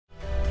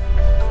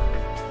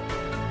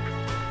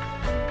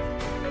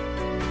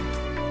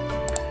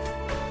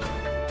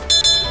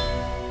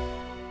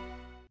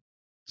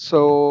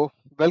So,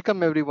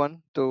 welcome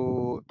everyone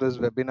to this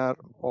webinar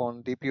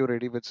on DPO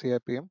Ready with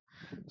CIPM.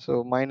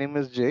 So, my name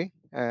is Jay,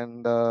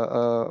 and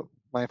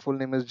my full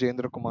name is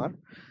Jendra Kumar,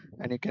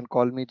 and you can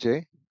call me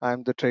Jay.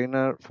 I'm the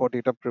trainer for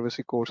data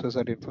privacy courses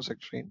at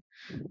InfosecTrain.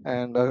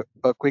 And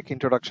a quick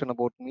introduction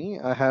about me: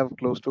 I have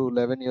close to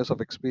 11 years of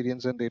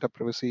experience in data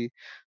privacy,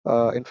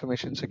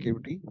 information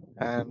security,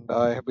 and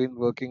I have been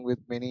working with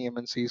many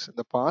MNCs in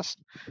the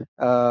past.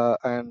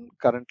 And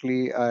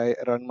currently, I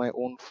run my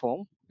own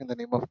firm in the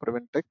name of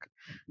Preventech,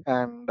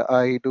 and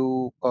I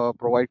do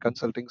provide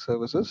consulting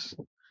services,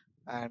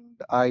 and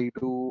I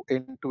do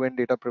end-to-end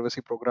data privacy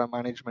program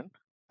management,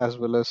 as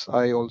well as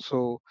I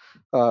also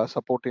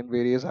support in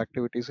various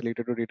activities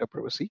related to data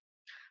privacy.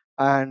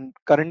 And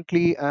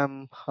currently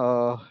I'm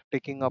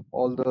taking up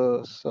all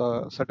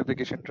the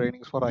certification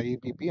trainings for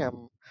IAPP.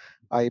 I'm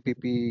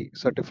IAPP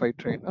certified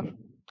trainer.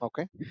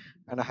 Okay.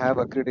 And I have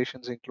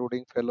accreditations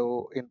including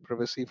fellow in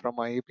privacy from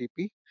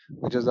IAPP,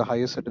 which is the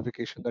highest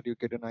certification that you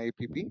get in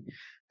IAPP.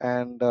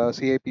 And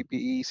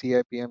CIPPE,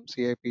 CIPM,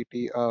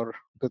 CIPT are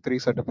the three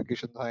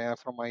certifications I have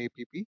from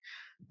IAPP,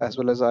 as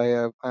well as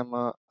I'm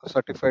a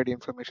certified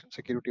information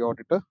security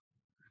auditor,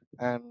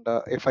 and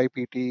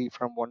FIPT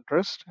from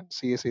OneTrust, and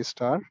CSA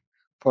Star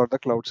for the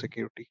cloud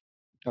security.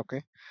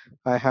 Okay,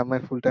 I have my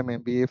full-time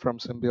MBA from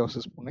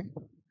Symbiosis Pune.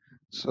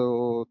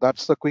 So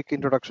that's the quick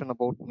introduction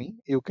about me.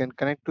 You can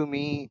connect to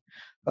me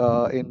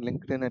in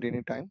LinkedIn at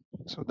any time.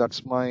 So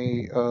that's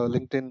my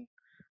LinkedIn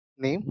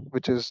name,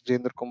 which is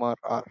Jendra Kumar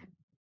R.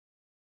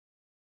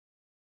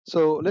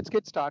 So let's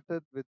get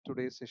started with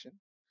today's session.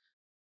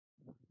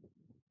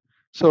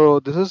 So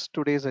this is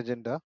today's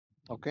agenda.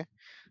 Okay.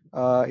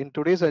 In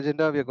today's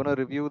agenda, we are going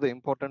to review the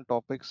important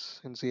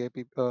topics in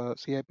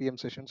CIPM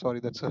session. Sorry,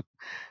 that's a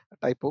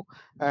typo.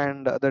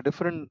 And the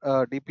different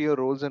DPO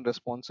roles and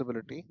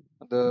responsibility,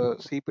 the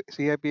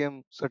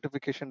CIPM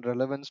certification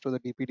relevance to the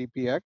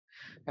DPDP Act,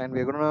 and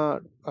we're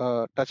going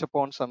to touch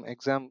upon some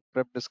exam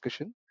prep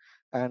discussion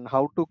and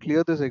how to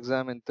clear this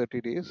exam in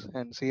 30 days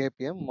and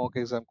CIPM mock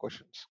exam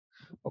questions.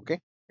 Okay,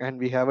 and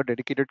we have a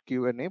dedicated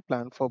Q&A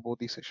planned for both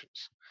these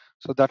sessions.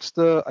 So that's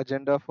the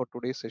agenda for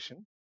today's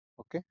session.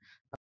 Okay.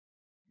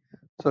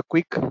 So a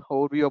quick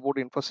overview about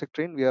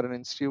InfosecTrain. We are an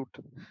institute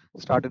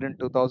started in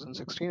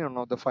 2016 and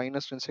one of the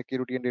finest in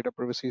security and data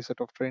privacy set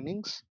of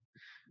trainings.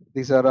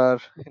 These are our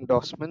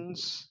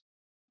endorsements.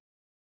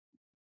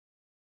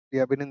 We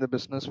have been in the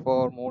business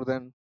for more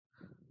than,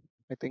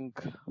 I think,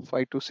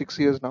 5 to 6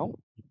 years now,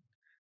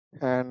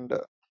 and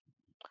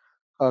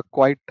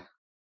quite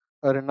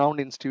a renowned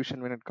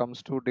institution when it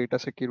comes to data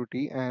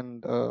security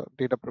and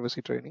data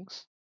privacy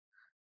trainings.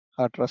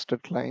 Our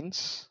trusted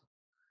clients.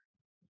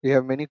 We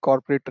have many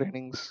corporate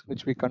trainings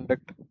which we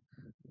conduct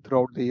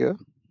throughout the year.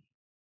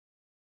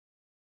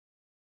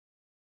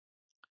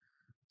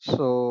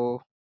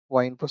 So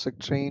why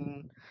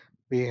InfosecTrain?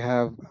 We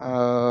have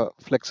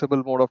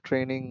flexible mode of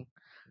training,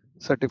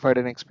 certified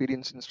and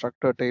experienced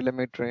instructor,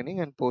 tailor-made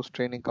training, and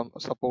post-training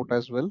support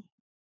as well.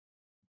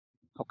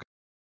 Okay.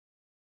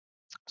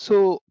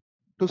 So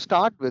to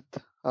start with,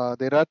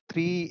 there are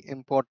three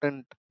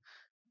important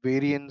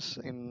variants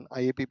in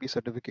IAPP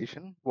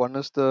certification. One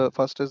is the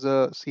first is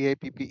a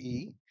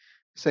CIPPE,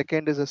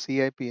 second is a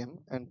CIPM,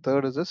 and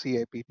third is a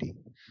CIPT.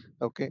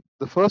 Okay.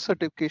 The first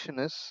certification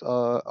is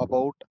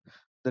about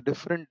the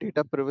different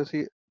data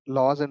privacy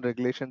laws and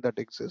regulation that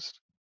exist.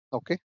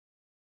 Okay.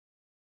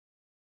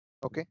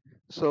 Okay.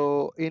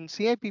 So in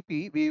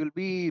CIPP, we will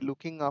be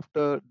looking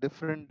after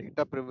different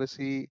data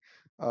privacy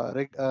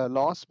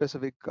law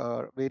specific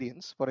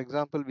variants. For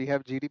example, we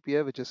have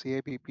GDPR, which is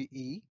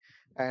CIPPE,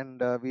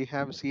 and we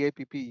have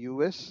CIPP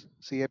US,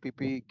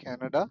 CIPP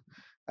Canada,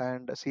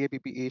 and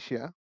CIPP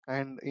Asia.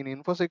 And in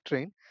InfoSec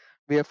Train,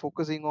 we are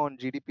focusing on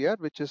GDPR,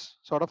 which is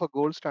sort of a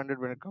gold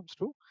standard when it comes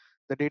to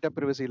the data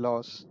privacy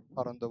laws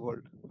around the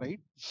world,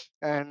 right?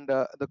 And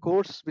the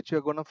course which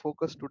you're going to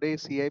focus today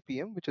is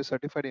CIPM, which is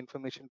Certified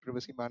Information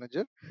Privacy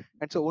Manager.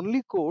 And it's the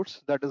only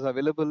course that is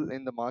available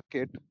in the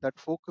market that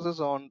focuses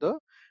on the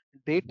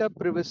data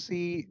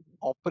privacy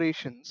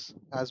operations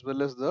as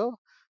well as the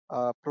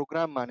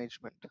program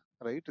management,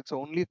 right? It's the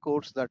only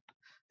course that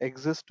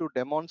exists to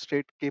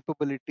demonstrate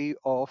capability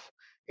of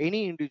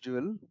any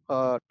individual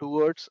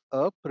towards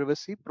a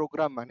privacy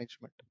program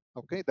management.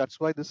 Okay, that's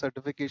why the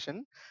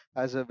certification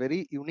has a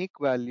very unique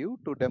value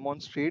to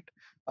demonstrate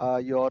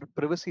your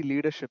privacy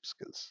leadership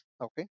skills.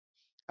 Okay,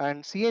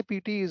 and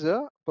CIPT is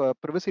a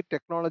privacy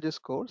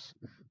technologist course.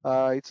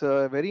 It's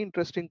a very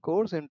interesting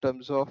course in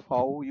terms of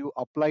how you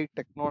apply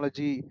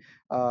technology,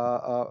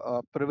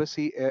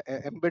 privacy,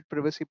 embed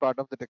privacy part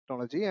of the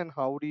technology, and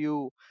how do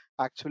you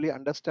actually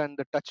understand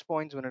the touch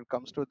points when it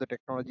comes to the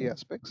technology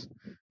aspects.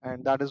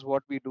 And that is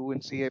what we do in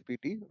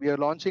CIPT. We are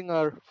launching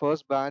our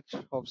first batch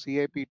of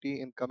CIPT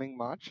in coming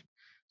March.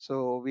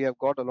 So we have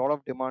got a lot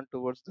of demand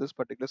towards this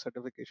particular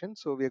certification.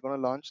 So we are going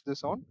to launch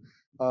this on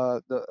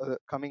the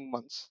coming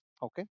months.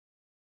 Okay.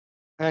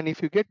 And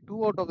if you get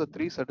 2 out of the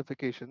 3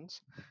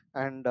 certifications,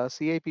 and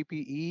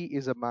CIPPE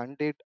is a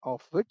mandate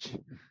of which,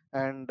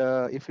 and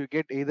if you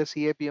get either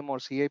CIPM or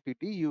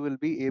CIPT, you will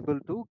be able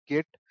to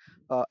get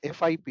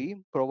FIP,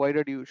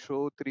 provided you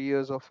show 3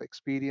 years of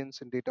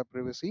experience in data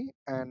privacy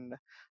and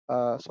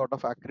sort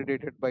of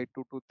accredited by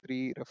 2 to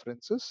 3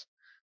 references.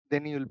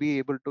 Then you'll be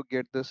able to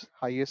get this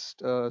highest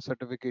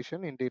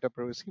certification in data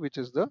privacy, which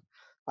is the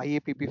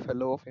IAPP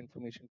Fellow of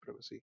Information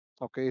Privacy.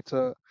 Okay, it's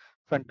a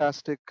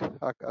fantastic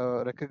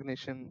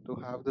recognition to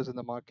have this in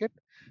the market,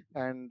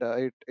 and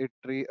it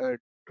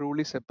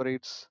truly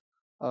separates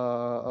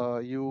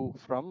you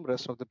from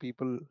rest of the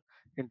people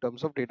in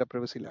terms of data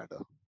privacy ladder.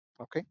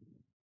 Okay.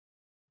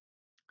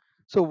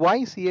 So why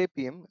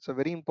CIPM? It's a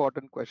very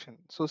important question.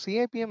 So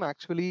CIPM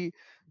actually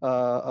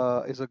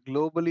is a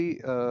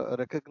globally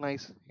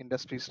recognized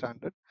industry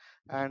standard,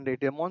 and it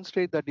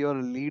demonstrates that you're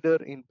a leader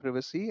in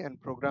privacy and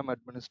program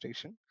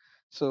administration.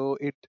 So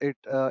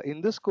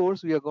in this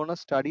course we are going to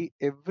study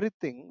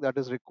everything that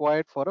is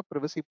required for a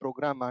privacy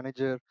program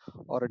manager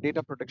or a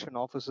data protection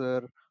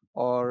officer,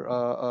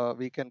 or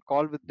we can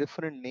call with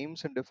different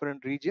names in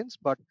different regions,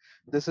 but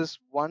this is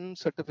one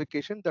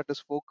certification that is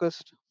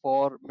focused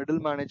for middle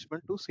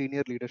management to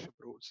senior leadership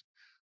roles.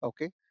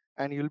 Okay.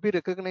 And you'll be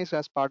recognized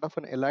as part of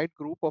an allied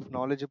group of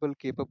knowledgeable,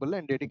 capable,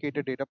 and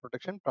dedicated data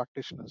protection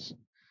practitioners.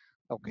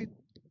 Okay.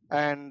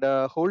 And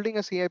holding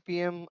a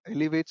CIPM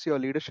elevates your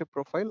leadership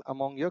profile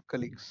among your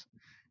colleagues.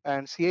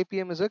 And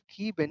CIPM is a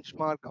key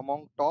benchmark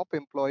among top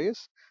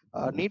employees.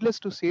 Needless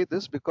to say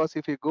this, because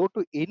if you go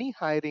to any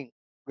hiring,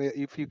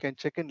 if you can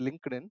check in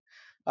LinkedIn,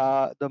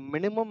 the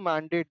minimum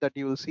mandate that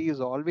you will see is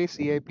always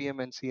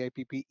CIPM and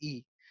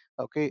CIPPE.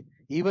 Okay,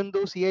 even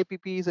though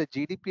CIPP is a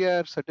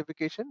GDPR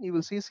certification, you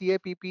will see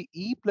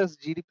CIPPE plus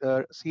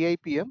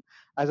CIPM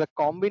as a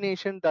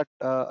combination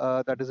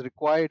that is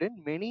required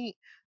in many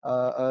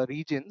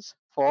regions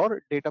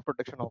for data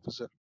protection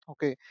officer.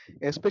 Okay,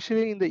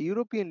 especially in the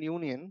European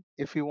Union,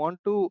 if you want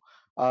to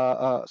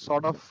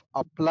sort of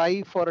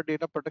apply for a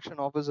data protection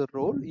officer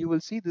role, you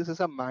will see this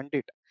is a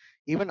mandate.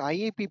 Even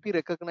IAPP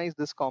recognize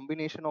this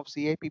combination of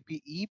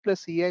CIPPE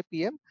plus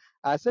CIPM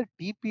as a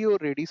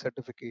DPO ready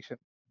certification.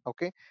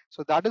 Okay,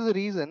 so that is the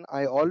reason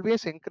I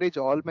always encourage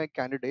all my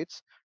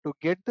candidates to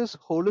get this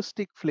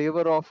holistic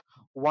flavor of,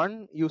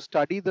 one, you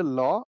study the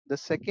law, the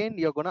second,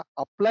 you're going to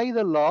apply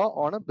the law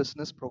on a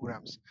business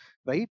programs,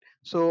 right?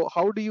 So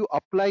how do you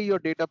apply your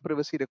data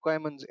privacy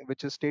requirements,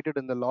 which is stated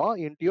in the law,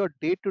 into your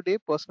day-to-day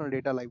personal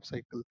data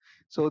lifecycle?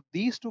 So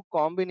these two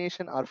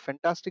combination are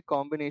fantastic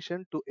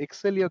combination to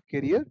excel your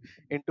career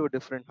into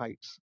different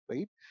heights,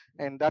 right?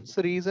 And that's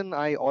the reason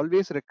I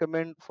always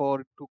recommend for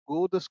to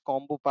go this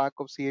combo pack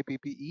of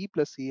CIPPE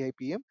plus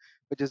CIPM,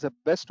 which is the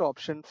best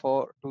option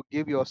for to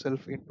give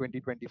yourself in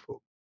 2024.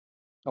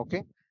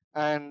 Okay.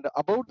 And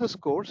about this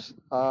course,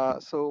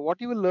 so what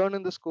you will learn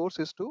in this course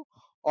is to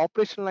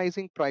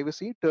operationalizing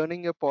privacy,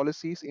 turning your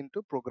policies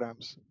into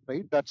programs,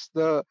 right? That's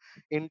the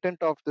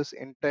intent of this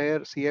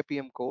entire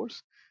CIPM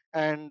course.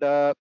 And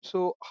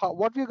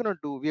what we're going to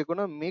do, we're going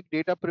to make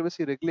data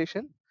privacy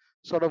regulation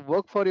sort of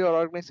work for your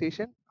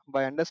organization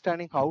by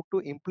understanding how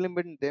to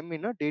implement them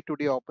in a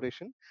day-to-day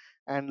operation,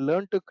 and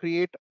learn to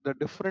create the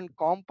different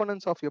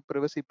components of your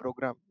privacy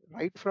program,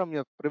 right from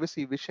your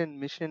privacy vision,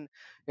 mission,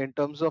 in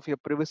terms of your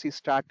privacy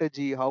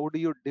strategy. How do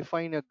you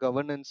define your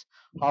governance?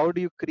 How do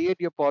you create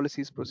your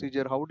policies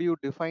procedure? How do you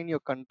define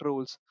your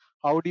controls?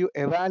 How do you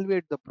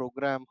evaluate the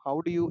program?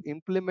 How do you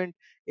implement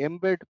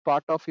embed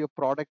part of your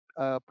product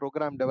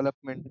program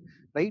development,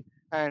 right?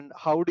 And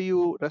how do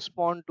you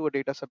respond to a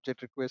data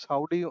subject request?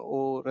 How do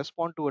you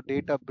respond to a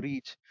data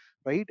breach,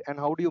 right? And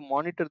how do you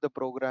monitor the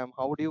program?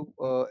 How do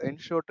you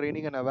ensure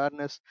training and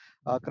awareness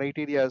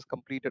criteria is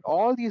completed?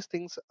 All these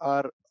things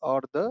are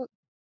the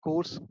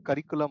course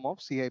curriculum of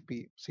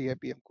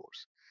CIPM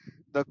course.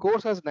 The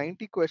course has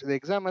 90 questions. The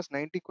exam has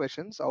 90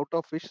 questions, out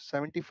of which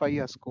 75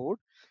 are scored,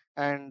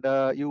 and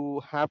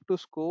you have to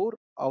score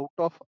out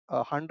of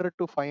 100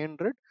 to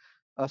 500.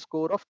 A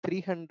score of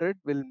 300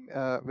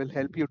 will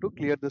help you to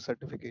clear the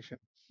certification.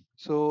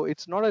 So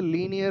it's not a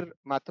linear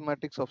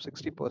mathematics of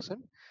 60%,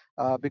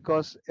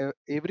 because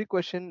every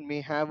question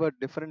may have a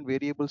different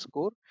variable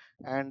score,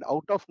 and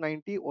out of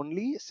 90,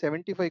 only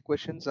 75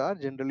 questions are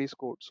generally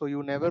scored. So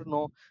you never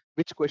know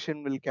which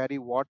question will carry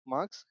what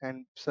marks,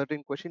 and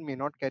certain question may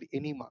not carry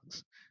any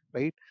marks,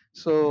 right?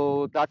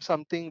 So that's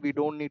something we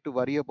don't need to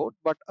worry about.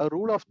 But a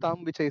rule of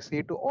thumb which I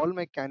say to all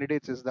my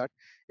candidates is that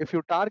if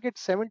you target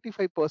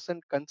 75%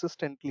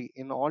 consistently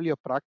in all your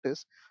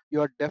practice,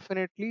 you are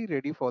definitely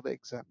ready for the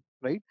exam,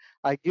 right?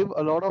 I give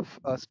a lot of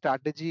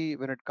strategy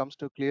when it comes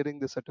to clearing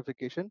the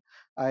certification.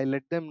 I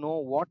let them know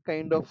what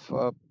kind of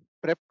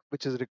prep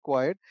which is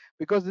required,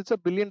 because it's a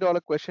 $1 billion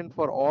question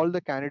for all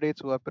the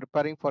candidates who are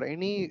preparing for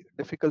any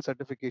difficult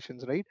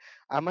certifications, right?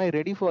 Am I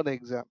ready for the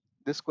exam?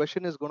 This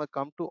question is going to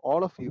come to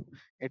all of you.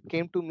 It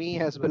came to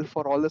me as well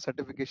for all the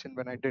certification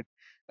when I did,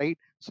 right?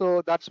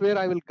 So that's where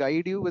I will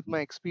guide you with my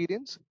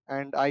experience,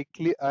 and I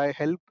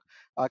help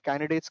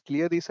candidates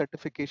clear these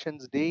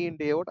certifications day in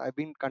day out. I've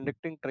been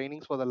conducting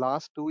trainings for the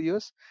last 2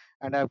 years,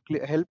 and I've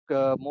helped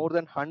more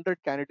than 100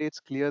 candidates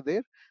clear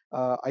their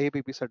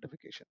IAPP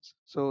certifications.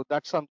 So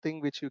that's something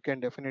which you can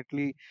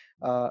definitely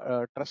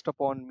trust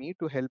upon me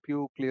to help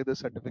you clear the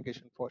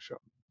certification for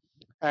sure.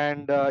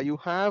 And you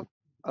have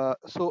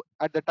so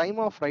at the time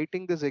of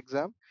writing this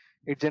exam,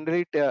 it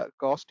generally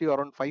cost you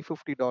around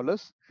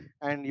 $550,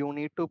 and you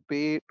need to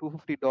pay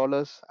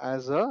 $250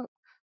 as a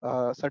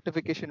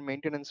certification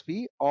maintenance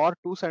fee, or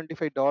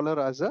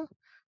 $275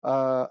 uh,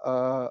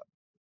 uh,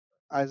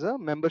 as a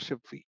membership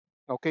fee.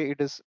 Okay,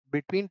 it is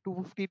between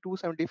 250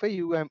 275.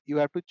 You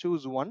have to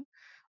choose one.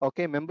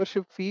 Okay,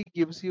 membership fee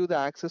gives you the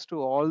access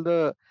to all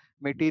the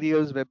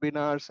materials,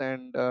 webinars,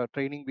 and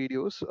training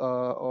videos,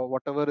 or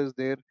whatever is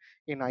there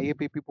in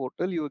IAPP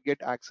portal. You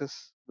get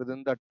access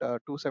within that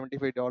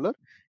 $275.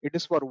 It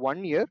is for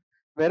 1 year,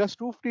 whereas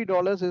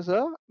 $250 is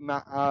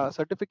a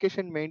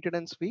certification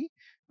maintenance fee,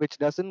 which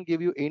doesn't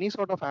give you any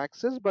sort of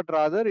access, but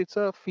rather it's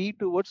a fee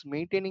towards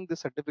maintaining the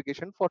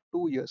certification for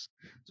 2 years.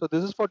 So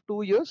this is for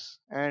 2 years,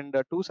 and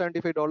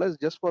 $275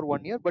 just for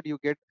 1 year, but you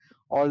get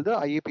all the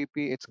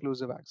IAPP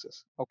exclusive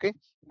access. Okay,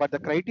 but the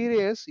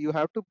criteria is you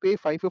have to pay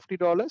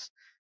 $550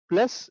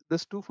 plus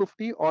this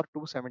 250 or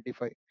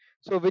 275.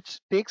 So which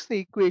takes the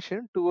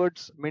equation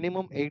towards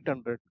minimum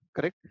 800.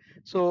 Correct.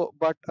 So,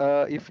 but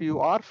if you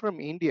are from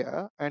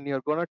India and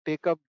you're gonna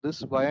take up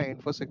this via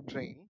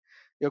InfosecTrain,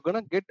 you're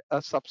gonna get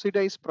a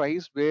subsidized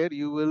price where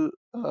you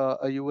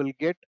will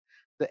get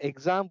the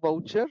exam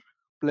voucher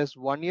plus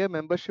 1 year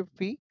membership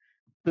fee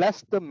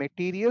plus the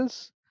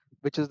materials,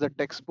 which is the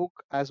textbook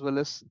as well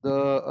as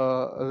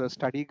the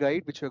study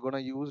guide which you're going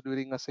to use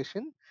during a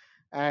session.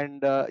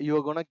 And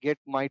you're going to get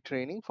my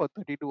training for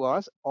 32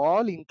 hours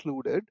all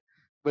included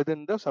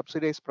within the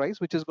subsidized price,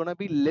 which is going to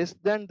be less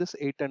than this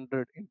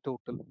 800 in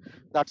total.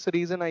 That's the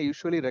reason I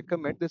usually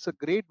recommend. It's a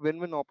great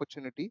win-win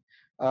opportunity.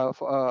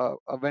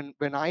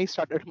 When I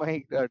started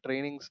my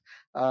trainings,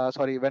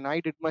 sorry, when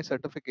I did my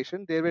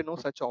certification, there were no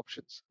such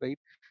options, right?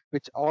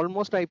 Which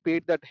almost I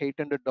paid that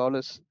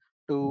 $800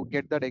 to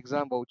get that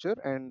exam voucher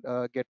and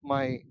get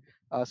my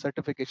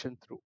certification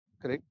through.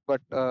 Correct.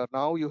 But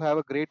now you have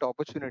a great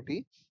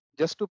opportunity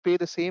just to pay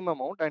the same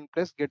amount and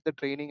plus get the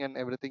training and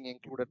everything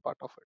included part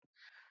of it.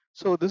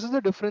 So this is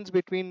the difference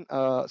between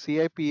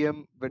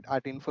CIPM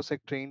at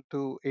InfosecTrain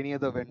to any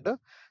other vendor.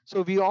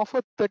 So we offer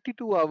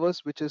 32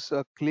 hours, which is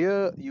a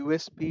clear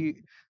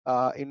USP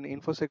in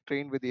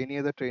InfosecTrain with any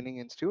other training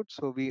institute.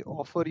 So we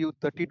offer you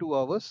 32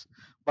 hours,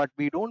 but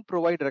we don't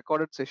provide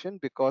recorded session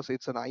because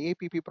it's an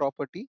IAPP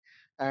property,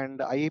 and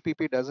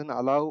IAPP doesn't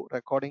allow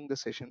recording the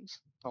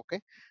sessions. Okay,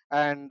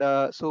 and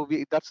so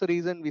that's the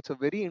reason it's a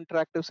very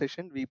interactive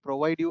session. We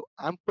provide you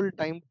ample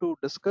time to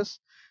discuss,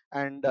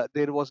 and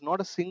there was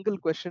not a single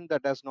question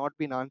that has not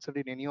been answered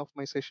in any of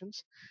my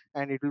sessions,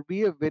 and it will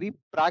be a very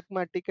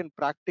pragmatic and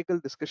practical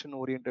discussion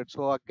oriented.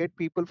 So I get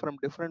people from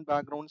different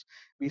backgrounds.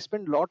 We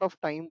spend a lot of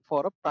time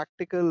for a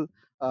practical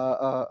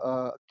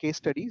case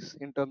studies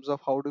in terms of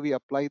how do we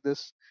apply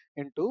this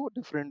into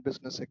different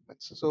business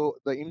segments. So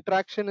the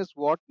interaction is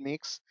what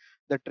makes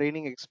the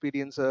training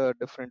experience a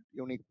different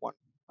unique one.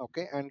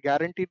 Okay, and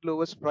guaranteed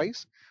lowest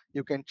price.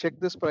 You can check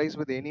this price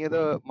with any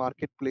other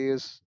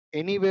marketplace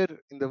anywhere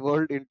in the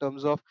world in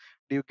terms of,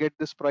 do you get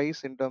this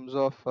price in terms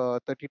of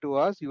 32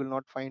 hours? You will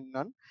not find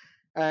none.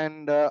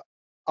 And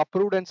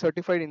approved and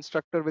certified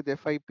instructor with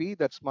FIP,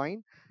 that's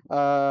mine.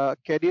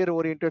 Career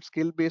oriented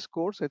skill based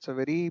course, it's a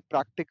very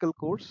practical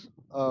course.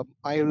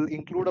 I will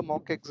include a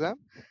mock exam,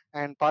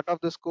 and part of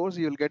this course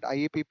you'll get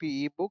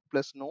IAPP ebook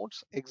plus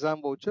notes,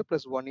 exam voucher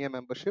plus 1 year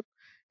membership,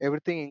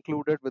 everything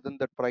included within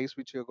that price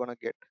which you're going to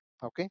get.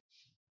 Okay,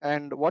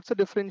 and what's the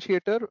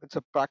differentiator? It's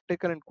a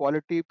practical and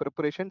quality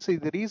preparation. See,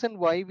 the reason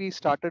why we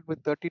started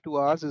with 32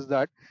 hours is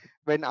that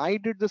when I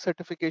did the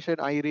certification,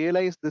 I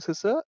realized this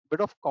is a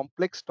bit of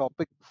complex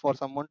topic for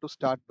someone to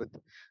start with,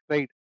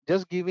 right?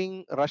 Just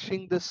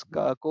rushing this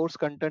course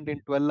content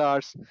in 12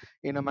 hours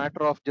in a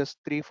matter of just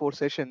 3 4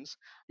 sessions,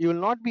 you will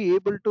not be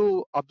able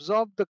to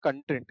absorb the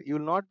content. You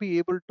will not be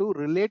able to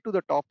relate to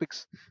the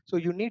topics. So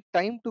you need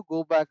time to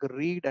go back,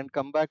 read, and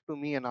come back to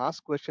me and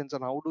ask questions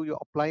on how do you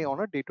apply on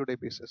a day-to-day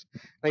basis,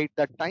 right?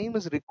 That time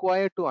is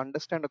required to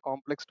understand a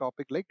complex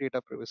topic like data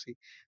privacy.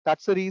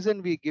 That's the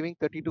reason we're giving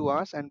 32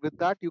 hours, and with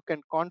that you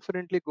can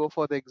confidently go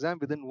for the exam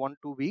within 1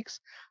 2 weeks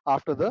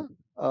after the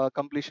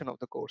completion of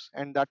the course.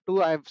 And that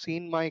too, I've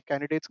seen my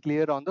candidates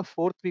clear on the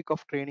 4th week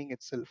of training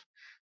itself.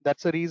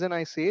 That's the reason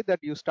I say that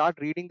you start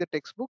reading the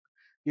textbook,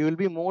 you will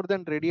be more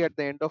than ready at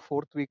the end of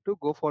 4th week to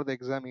go for the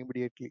exam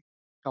immediately.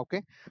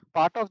 Okay,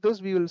 part of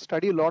this we will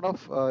study a lot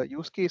of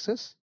use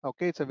cases.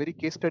 Okay, it's a very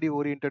case study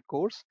oriented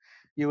course.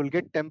 You will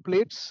get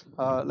templates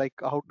like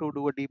how to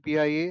do a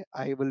DPIA.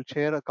 I will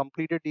share a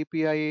completed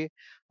DPIA,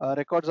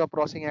 records of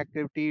processing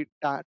activity,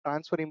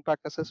 transfer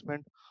impact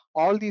assessment.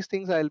 All these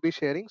things I'll be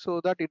sharing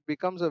so that it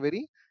becomes a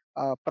very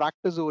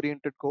practice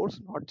oriented course,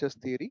 not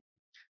just theory.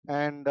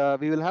 And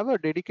we will have a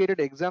dedicated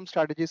exam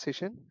strategy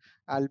session.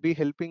 I'll be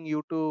helping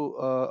you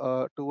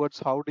to towards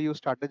how do you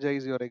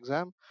strategize your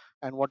exam,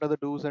 and what are the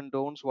do's and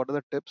don'ts, what are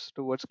the tips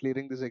towards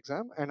clearing this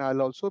exam. And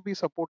I'll also be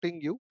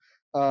supporting you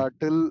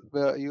till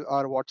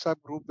our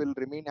WhatsApp group will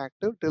remain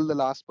active till the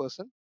last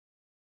person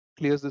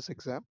clears this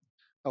exam.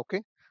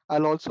 Okay.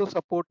 I'll also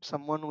support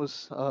someone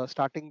who's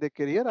starting their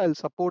career. I'll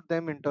support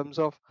them in terms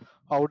of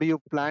how do you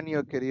plan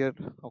your career.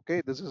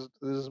 Okay, this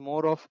is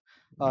more of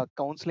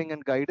counseling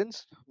and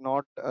guidance,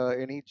 not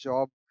any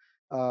job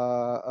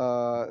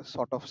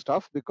sort of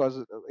stuff,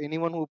 because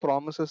anyone who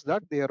promises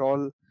that, they are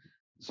all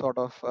sort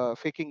of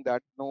faking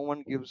that. No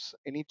one gives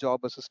any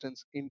job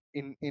assistance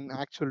in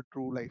actual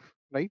true life,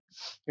 right?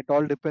 It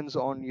all depends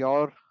on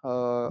your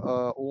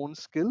own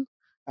skill,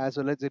 as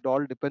well as it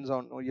all depends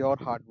on your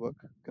hard work,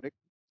 correct?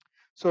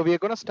 So we are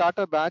going to start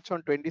a batch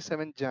on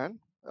 27 Jan,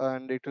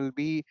 and it will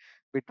be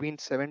between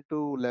 7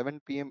 to 11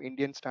 p.m.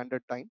 Indian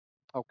Standard Time.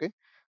 Okay.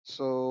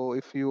 So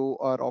if you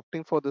are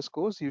opting for this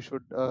course, you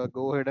should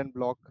go ahead and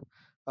block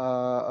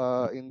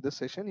in this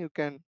session. You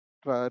can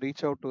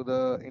reach out to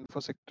the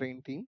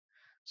InfosecTrain team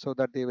so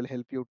that they will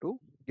help you to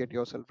get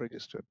yourself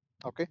registered.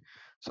 Okay.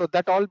 So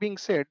that all being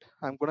said,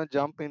 I'm going to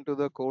jump into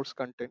the course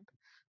content.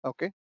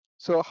 Okay.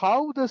 So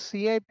how the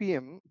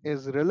CIPM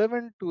is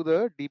relevant to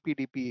the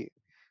DPDPA.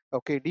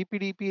 Okay,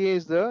 DPDPA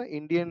is the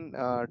Indian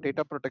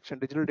Data Protection,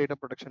 Digital Data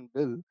Protection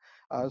Bill.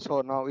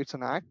 So now it's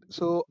an act.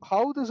 So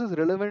how this is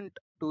relevant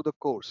to the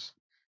course,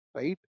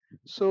 right?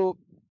 So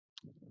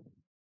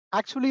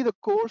actually, the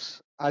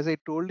course, as I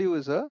told you,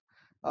 is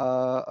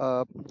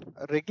a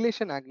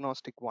regulation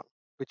agnostic one,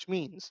 which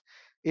means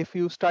if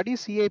you study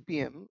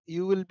CIPM,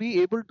 you will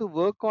be able to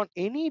work on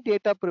any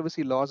data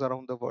privacy laws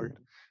around the world,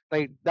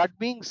 right? That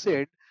being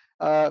said,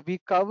 we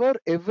cover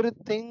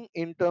everything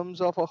in terms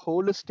of a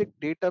holistic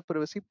data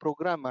privacy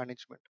program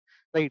management,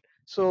 right?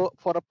 So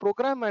for a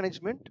program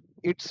management,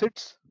 it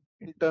sits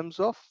in terms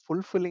of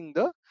fulfilling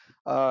the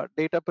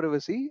data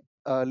privacy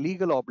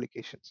legal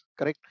obligations,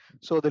 correct?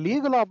 So the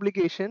legal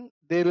obligation,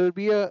 there will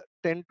be a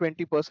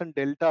 10-20%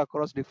 delta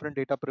across different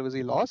data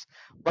privacy laws,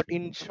 but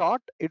in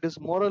short, it is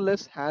more or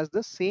less has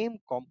the same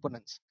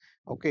components.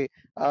 Okay,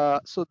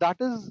 so that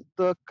is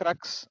the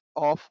crux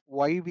of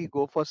why we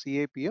go for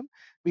CAPM.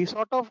 We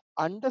sort of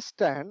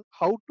understand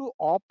how to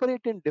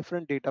operate in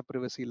different data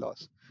privacy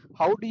laws.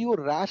 How do you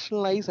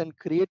rationalize and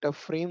create a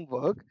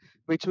framework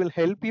which will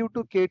help you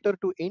to cater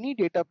to any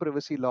data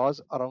privacy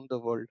laws around the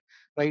world,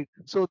 right?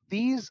 So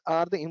these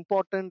are the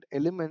important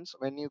elements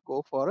when you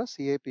go for a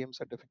CAPM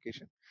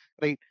certification,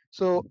 right?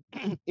 So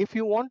if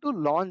you want to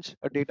launch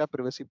a data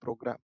privacy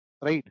program,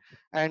 right,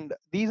 and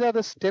these are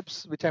the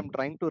steps which I'm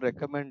trying to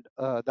recommend,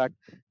 that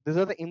these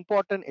are the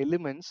important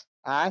elements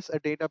as a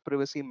data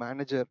privacy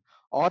manager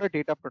or a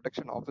data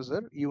protection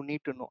officer you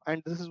need to know,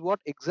 and this is what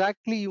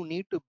exactly you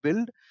need to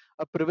build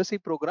a privacy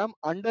program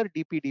under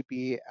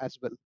DPDPA as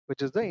well,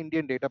 which is the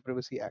Indian Data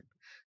Privacy Act,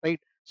 right?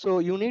 So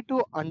you need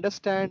to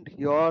understand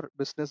your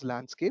business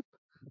landscape,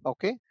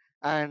 okay,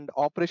 and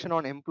operation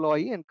on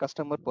employee and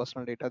customer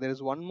personal data. There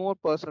is one more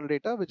personal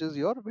data, which is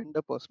your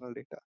vendor personal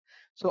data.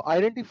 So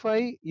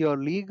identify your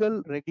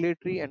legal,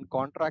 regulatory, and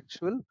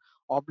contractual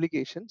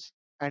obligations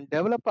and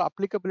develop a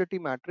applicability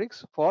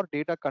matrix for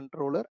data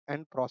controller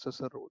and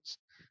processor roles,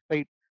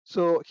 right?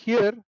 So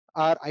here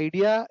our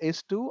idea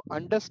is to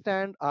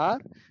understand our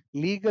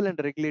legal and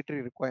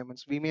regulatory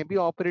requirements. We may be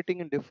operating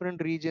in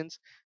different regions.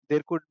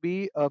 There could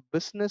be a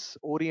business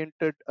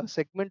oriented, a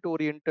segment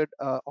oriented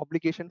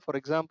obligation. For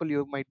example,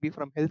 you might be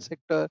from health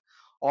sector,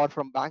 or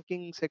from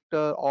banking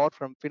sector, or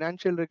from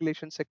financial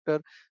regulation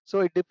sector.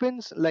 So it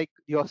depends, like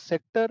your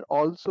sector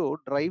also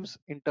drives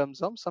in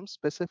terms of some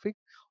specific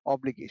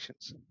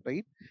obligations,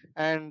 right?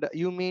 And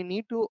you may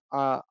need to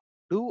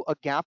do a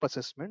gap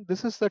assessment.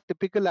 This is the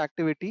typical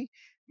activity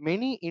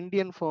many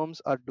Indian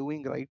firms are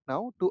doing right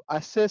now to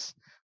assess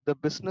the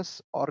business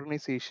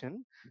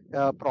organization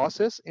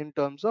process in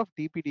terms of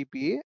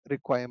DPDPA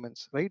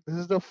requirements, right? This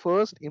is the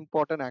first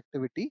important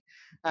activity.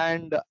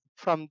 And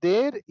from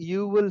there,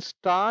 you will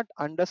start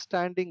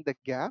understanding the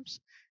gaps.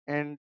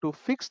 And to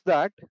fix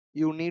that,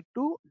 you need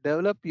to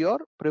develop your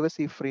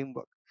privacy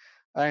framework.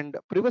 And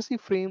privacy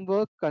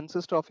framework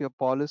consists of your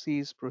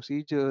policies,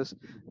 procedures,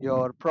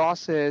 your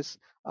process,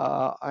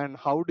 and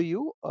how do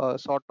you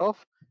sort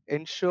of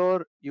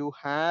ensure you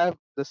have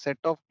the set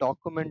of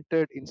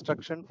documented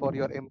instruction for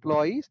your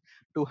employees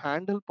to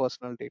handle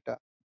personal data,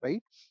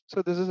 right?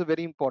 So this is a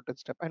very important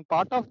step. And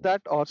part of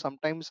that, or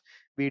sometimes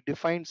we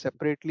define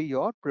separately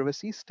your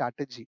privacy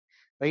strategy,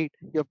 right?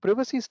 Your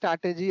privacy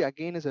strategy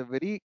again is a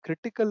very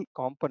critical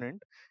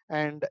component,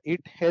 and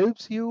it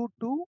helps you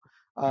to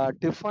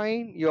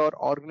define your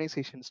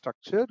organization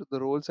structure, the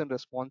roles and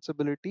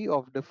responsibility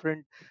of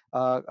different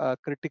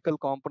critical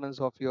components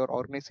of your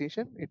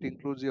organization. It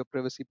includes your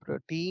privacy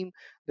team,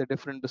 the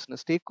different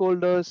business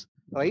stakeholders,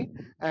 right?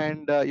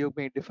 And you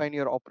may define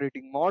your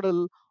operating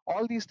model.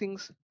 All these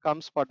things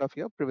comes part of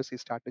your privacy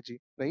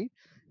strategy, right?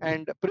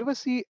 And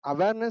privacy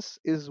awareness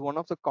is one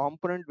of the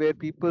component where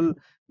people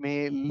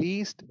may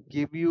least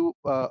give you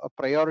a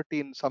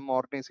priority in some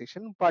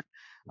organization, but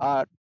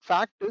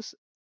fact is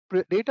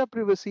data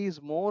privacy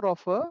is more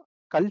of a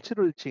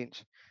cultural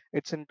change.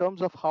 it's in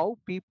terms of how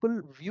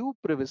people view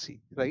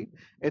privacy, right?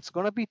 It's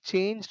going to be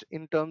changed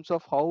in terms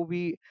of how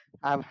we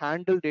have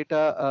handled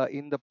data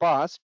in the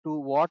past to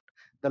what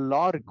the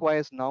law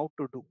requires now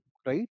to do,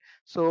 right?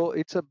 So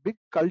it's a big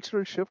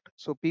cultural shift,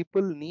 so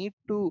people need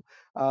to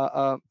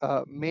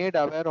made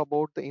aware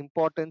about the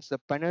importance. The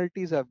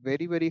penalties are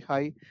very very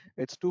high.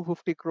 It's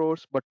 250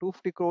 crores, but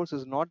 250 crores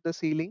is not the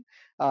ceiling.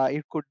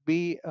 It could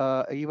be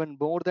even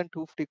more than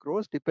 250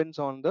 crores, depends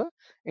on the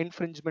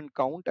infringement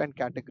count and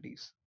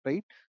categories,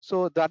 right?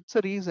 So that's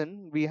the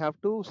reason we have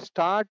to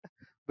start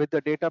with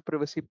the data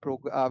privacy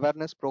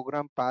awareness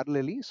program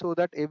parallelly, so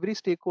that every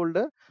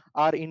stakeholder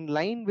are in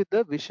line with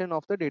the vision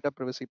of the data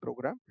privacy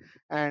program.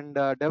 And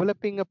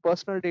developing a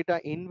personal data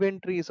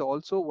inventory is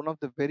also one of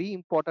the very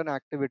important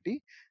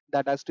activity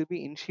that has to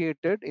be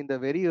initiated in the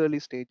very early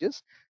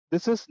stages.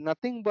 This is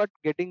nothing but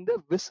getting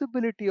the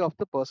visibility of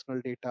the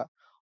personal data.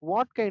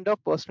 What kind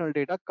of personal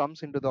data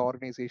comes into the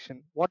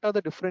organization? What are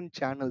the different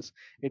channels?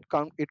 It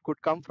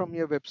could come from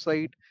your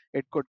website,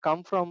 it could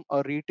come from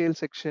a retail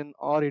section,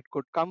 or it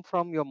could come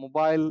from your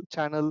mobile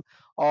channel,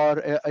 or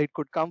it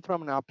could come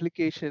from an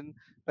application,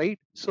 right?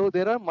 So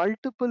there are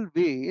multiple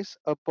ways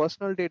a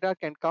personal data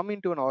can come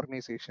into an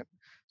organization.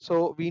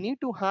 So we need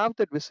to have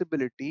that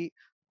visibility,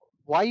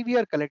 why we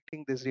are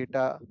collecting this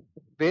data,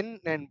 when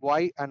and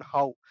why and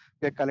how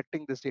we are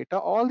collecting this data.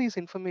 All these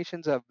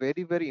informations are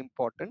very very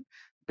important,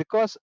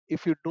 because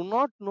if you do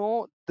not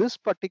know this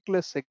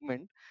particular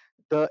segment,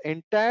 the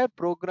entire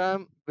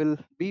program will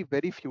be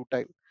very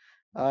futile.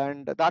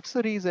 And that's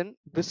the reason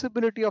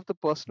visibility of the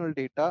personal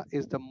data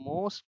is the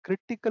most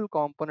critical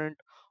component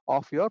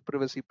of your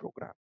privacy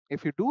program.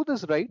 If you do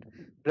this right,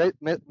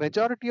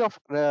 majority of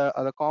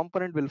the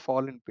component will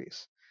fall in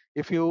place.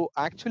 If you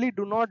actually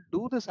do not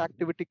do this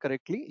activity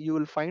correctly, you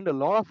will find a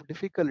lot of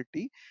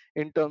difficulty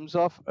in terms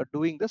of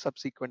doing the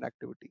subsequent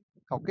activity.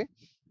 Okay.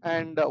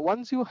 And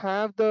once you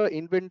have the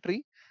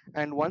inventory,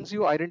 and once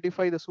you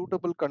identify the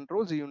suitable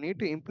controls, you need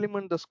to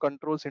implement those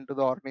controls into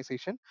the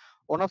organization.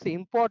 One of the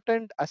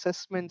important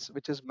assessments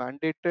which is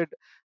mandated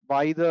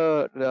by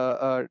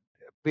the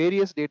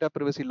various data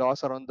privacy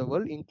laws around the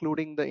world,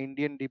 including the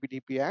Indian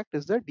DPDP Act,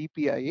 is the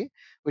DPIA,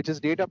 which is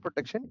Data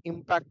Protection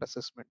Impact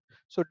Assessment.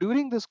 So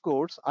during this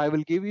course, I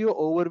will give you an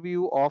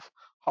overview of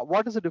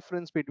what is the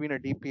difference between a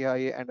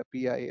DPIA and a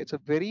PIA. It's a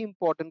very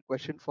important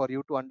question for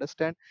you to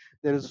understand.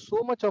 There is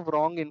so much of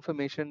wrong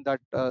information that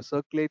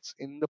circulates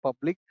in the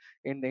public,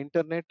 in the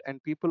internet,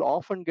 and people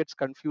often gets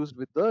confused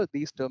with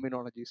these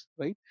terminologies,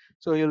 right?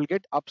 So you'll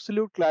get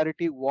absolute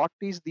clarity what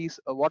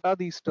are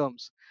these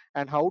terms,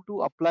 and how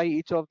to apply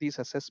each of these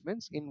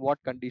assessments in what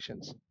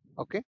conditions.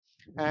 Okay.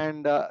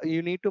 And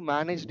you need to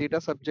manage data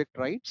subject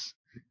rights,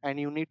 and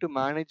you need to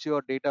manage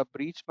your data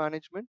breach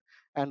management,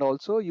 and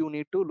also you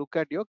need to look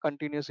at your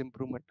continuous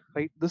improvement,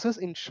 right? This is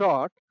in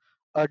short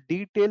a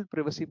detailed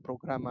privacy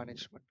program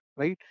management,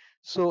 right?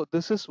 So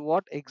this is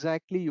what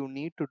exactly you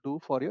need to do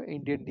for your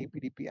Indian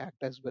DPDP Act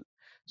as well.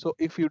 So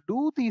if you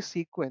do the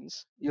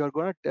sequence, you're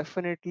going to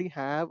definitely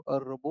have a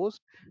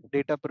robust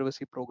data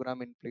privacy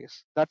program in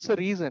place. That's the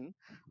reason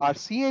our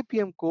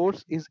CIPM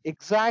course is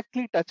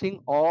exactly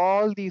touching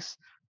all these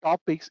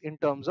topics in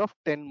terms of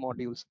 10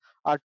 modules.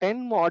 Our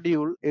 10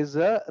 module is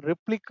a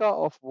replica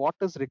of what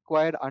is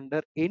required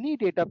under any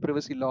data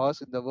privacy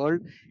laws in the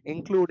world,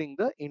 including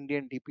the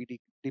Indian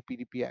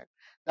DPDP Act.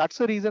 That's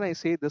the reason I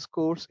say this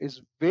course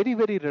is very,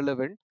 very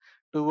relevant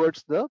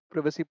towards the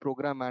privacy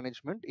program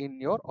management in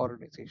your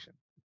organization.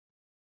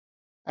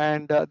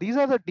 And these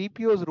are the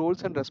DPO's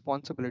roles and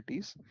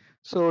responsibilities.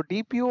 So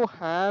DPO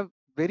have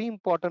very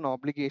important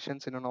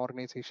obligations in an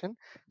organization.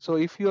 So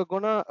if you are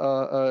gonna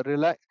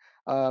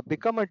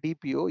become a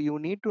DPO, you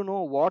need to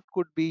know what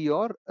could be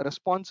your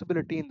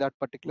responsibility in that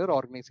particular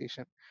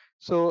organization.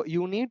 So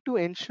you need to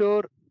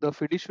ensure the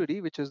fiduciary,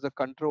 which is the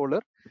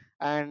controller,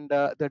 and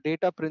the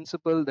data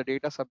principal, the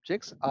data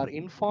subjects are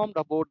informed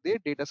about their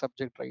data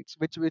subject rights,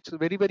 which is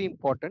very very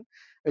important,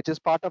 which is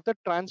part of the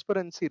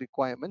transparency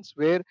requirements,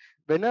 where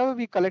whenever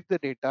we collect the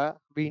data,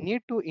 we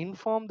need to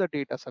inform the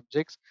data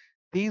subjects,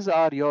 these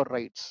are your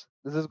rights.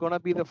 This is going to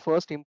be the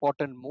first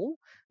important move,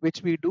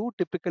 which we do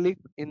typically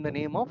in the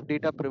name of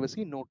data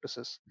privacy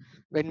notices.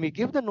 When we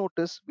give the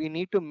notice, we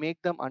need to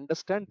make them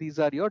understand these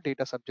are your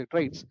data subject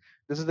rights.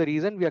 This is the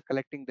reason we are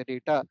collecting the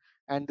data,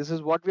 and this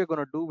is what we are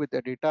going to do with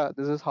the data.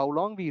 This is how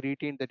long we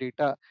retain the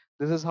data.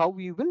 This is how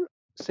we will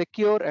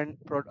secure and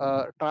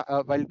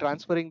while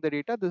transferring the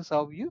data, this is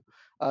how you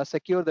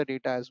secure the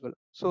data as well.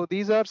 So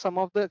these are some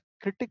of the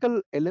critical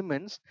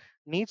elements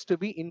needs to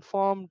be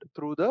informed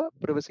through the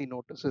privacy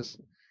notices.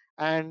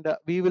 And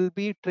we will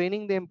be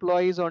training the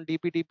employees on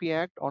DPDP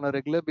Act on a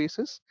regular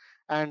basis,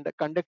 and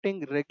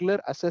conducting regular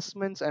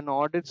assessments and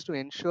audits to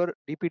ensure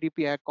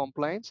DPDP Act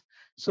compliance.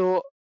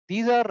 So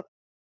these are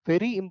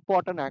very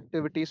important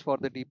activities for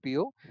the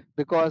DPO,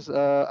 because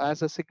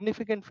as a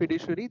significant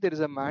fiduciary, there is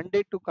a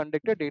mandate to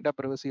conduct a data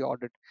privacy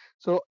audit.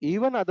 So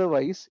even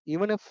otherwise,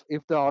 even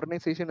if the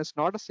organization is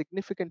not a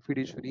significant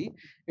fiduciary,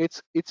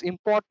 it's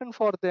important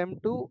for them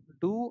to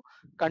do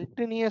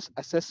continuous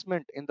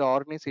assessment in the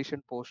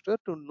organization posture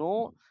to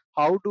know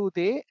how do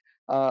they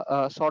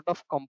sort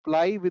of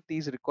comply with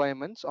these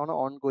requirements on an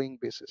ongoing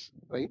basis,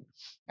 right?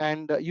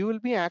 And you will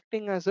be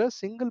acting as a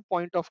single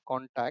point of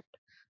contact,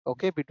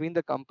 okay, between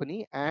the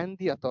company and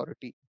the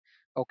authority.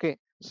 Okay,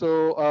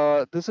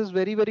 so this is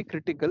very very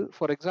critical.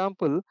 For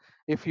example,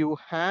 if you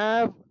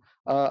have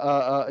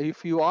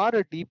if you are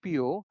a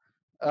DPO,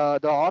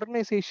 the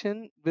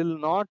organization will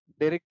not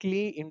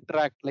directly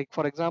interact. Like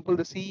for example,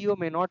 the CEO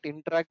may not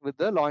interact with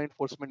the law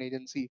enforcement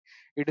agency.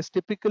 It is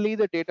typically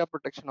the data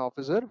protection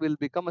officer will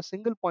become a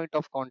single point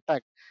of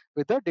contact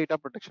with the data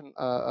protection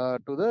to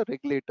the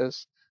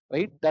regulators,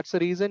 right? That's the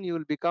reason you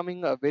will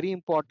becoming a very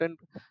important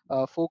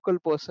focal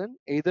person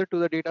either to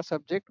the data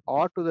subject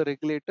or to the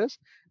regulators.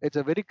 It's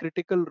a very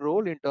critical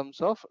role in terms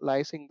of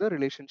liaising the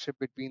relationship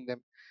between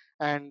them.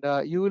 And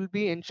you will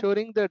be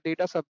ensuring the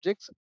data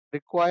subjects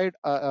required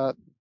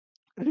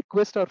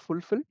requests are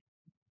fulfilled.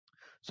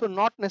 So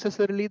not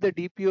necessarily the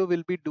DPO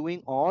will be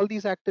doing all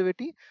these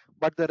activity,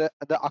 but the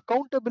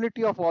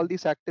accountability of all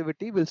these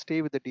activity will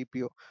stay with the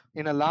DPO.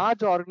 In a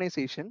large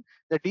organization,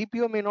 the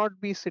DPO may not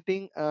be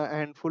sitting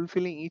and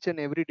fulfilling each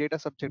and every data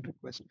subject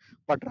request,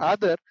 but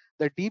rather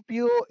the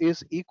DPO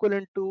is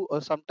equivalent to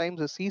sometimes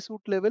a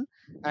C-suite level,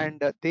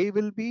 and they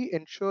will be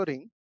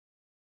ensuring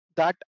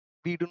that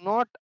we do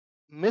not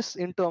miss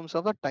in terms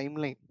of a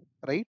timeline,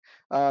 right?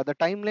 The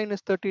timeline is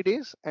 30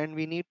 days and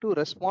we need to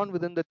respond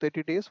within the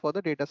 30 days for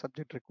the data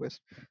subject request.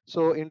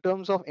 So in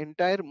terms of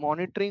entire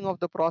monitoring of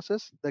the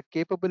process, the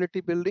capability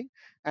building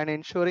and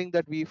ensuring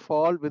that we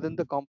fall within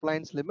the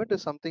compliance limit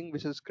is something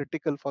which is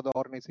critical for the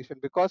organization,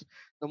 because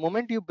the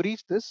moment you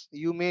breach this,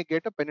 you may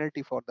get a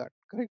penalty for that,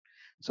 correct?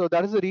 So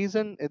that is the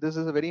reason this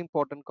is a very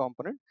important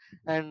component.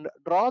 And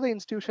draw the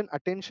institution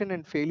attention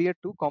and failure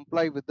to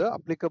comply with the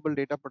applicable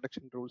data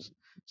protection rules.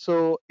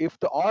 So if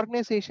the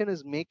organization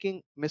is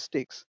making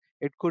mistakes,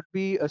 it could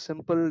be a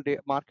simple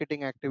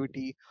marketing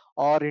activity,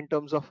 or in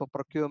terms of a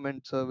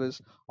procurement service,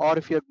 or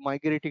if you're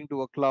migrating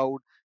to a cloud,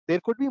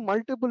 there could be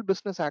multiple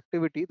business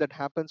activity that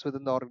happens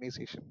within the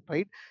organization,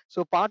 right?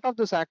 So part of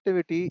this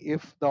activity,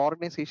 if the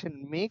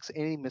organization makes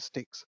any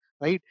mistakes,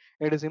 right,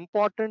 it is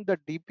important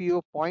that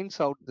DPO points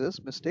out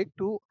this mistake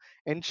to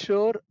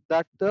ensure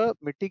that the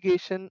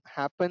mitigation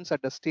happens at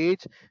a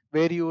stage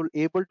where you will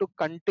able to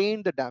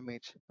contain the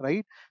damage,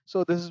 right?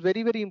 So this is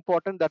very very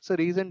important. That's the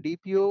reason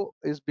DPO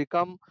is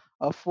become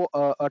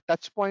a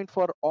touch point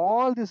for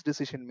all this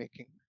decision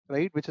making,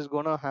 right, which is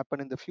going to happen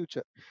in the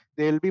future.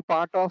 They'll be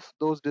part of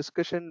those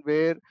discussion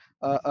where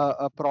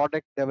a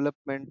product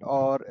development,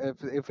 or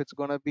if it's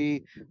going to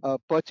be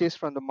purchased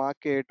from the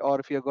market, or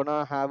if you're going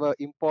to have a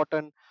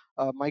important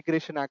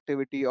migration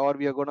activity, or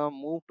we are going to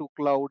move to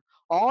cloud,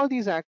 all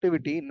these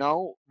activity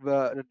now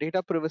the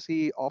data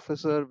privacy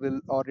officer will,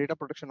 or data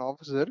protection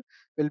officer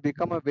will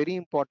become a very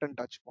important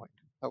touch point.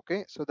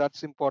 Okay, so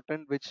that's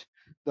important, which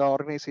the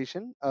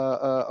organization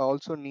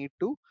also need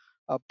to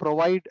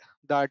provide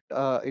that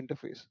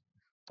interface.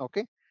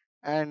 Okay,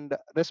 and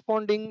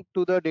responding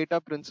to the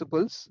data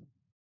principles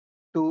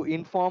to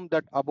inform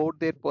that about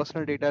their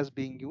personal data is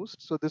being used.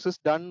 So this is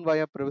done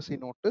via privacy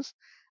notice.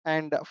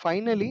 And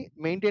finally,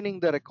 maintaining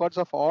the records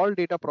of all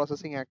data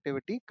processing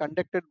activity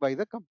conducted by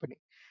the company.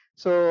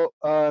 So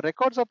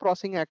records of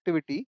processing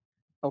activity,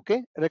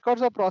 okay,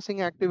 records of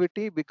processing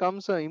activity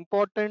becomes an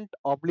important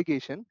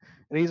obligation.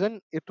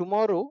 Reason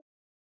tomorrow,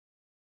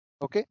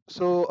 okay,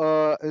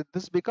 so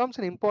this becomes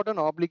an important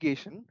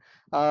obligation.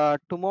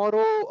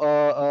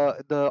 Tomorrow,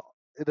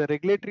 the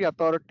regulatory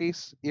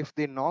authorities, if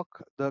they knock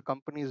the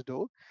company's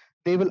door,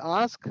 they will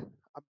ask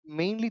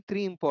mainly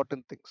three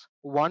important things.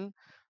 One,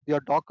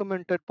 your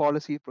documented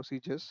policy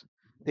procedures.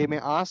 They may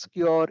ask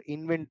your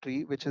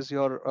inventory, which is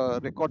your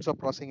records of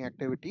processing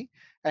activity.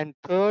 And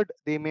third,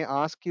 they may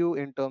ask you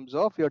in terms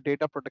of your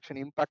data protection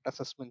impact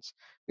assessments,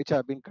 which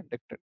have been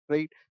conducted,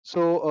 right?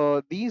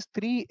 So these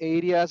three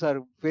areas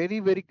are very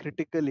very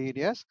critical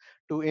areas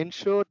to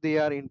ensure they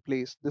are in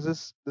place. This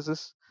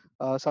is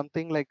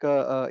something like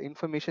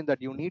information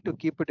that you need to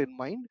keep it in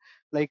mind.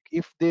 Like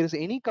if there is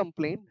any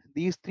complaint,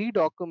 these three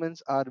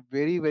documents are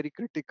very very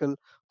critical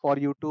for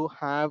you to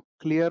have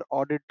clear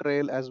audit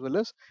trail, as well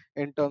as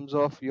in terms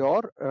of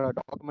your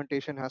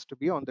documentation has to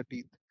be on the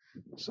teeth.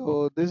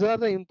 So these are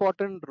the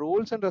important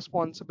roles and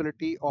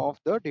responsibility of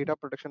the data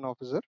protection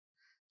officer.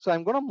 So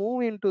I'm going to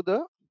move into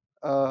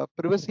the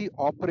privacy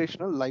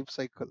operational life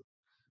cycle.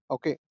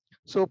 Okay.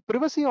 So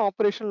privacy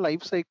operational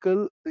life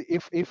cycle,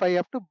 if I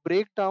have to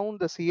break down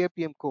the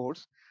CIPM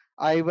course,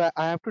 I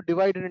have to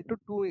divide it into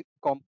two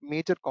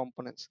major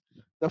components.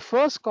 The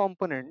first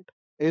component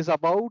is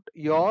about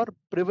your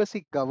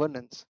privacy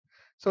governance.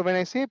 So when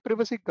I say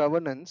privacy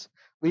governance,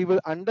 we will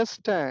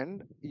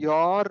understand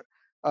your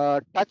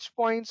touch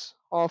points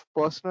of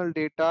personal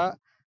data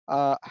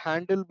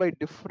handled by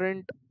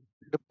different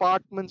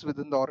departments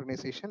within the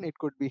organization. It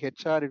could be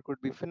HR, it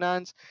could be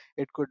finance,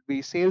 it could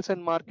be sales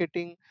and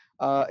marketing,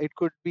 it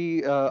could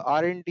be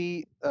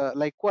R&D.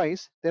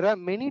 Likewise, there are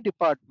many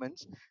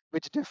departments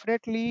which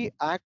definitely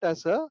act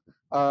as a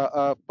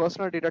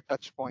personal data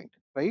touch point,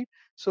 right?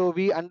 So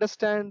we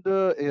understand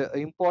the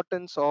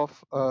importance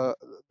of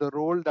the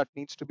role that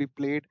needs to be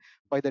played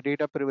by the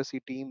data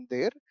privacy team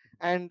there,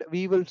 and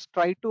we will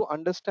try to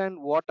understand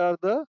what are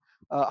the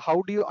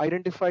how do you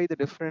identify the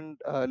different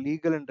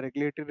legal and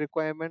regulatory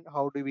requirement,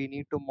 how do we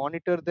need to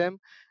monitor them,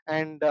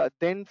 and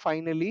then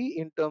finally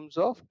in terms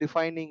of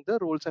defining the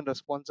roles and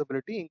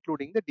responsibility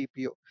including the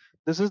DPO.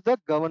 This is the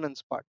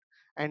governance part,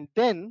 and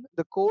then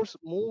the course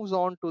moves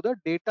on to the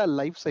data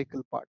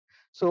lifecycle part.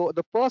 So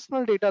the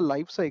personal data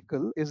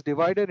lifecycle is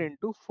divided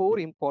into four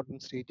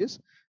important stages,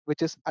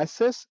 which is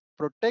assess,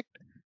 protect,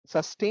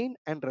 sustain,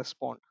 and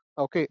respond.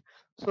 Okay,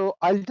 so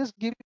I'll just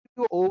give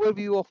you an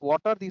overview of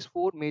what are these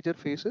four major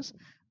phases.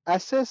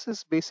 Assess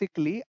is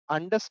basically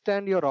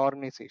understand your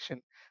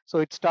organization. So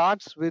it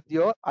starts with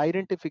your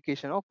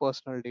identification of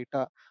personal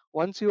data.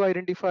 Once you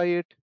identify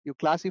it, you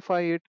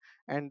classify it,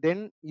 and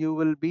then you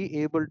will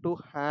be able to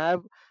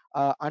have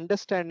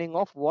understanding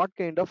of what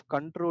kind of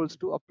controls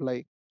to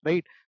apply,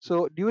 right?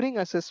 So during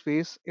assess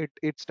phase,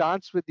 it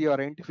starts with your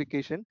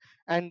identification,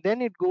 and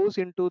then it goes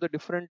into the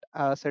different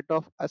set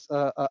of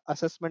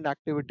assessment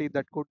activity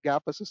that could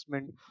gap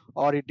assessment,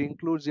 or it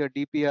includes your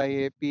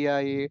DPIA,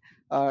 PIA,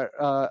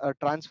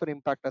 transfer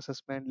impact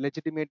assessment,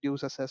 legitimate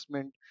use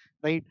assessment,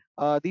 right?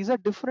 These are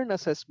different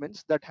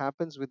assessments that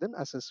happens within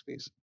assess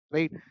phase,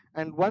 right?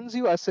 And once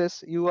you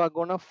assess, you are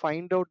going to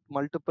find out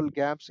multiple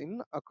gaps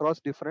in across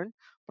different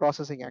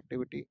processing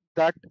activity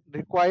that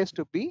requires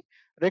to be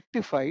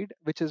rectified,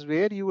 which is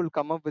where you will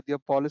come up with your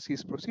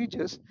policies,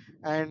 procedures,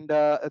 and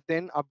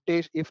then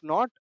update. If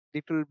not,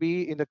 it will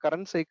be in the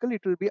current cycle,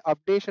 it will be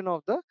updation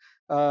of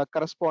the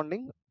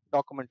corresponding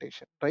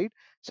documentation, right?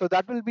 So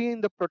that will be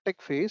in the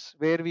protect phase,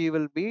 where we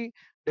will be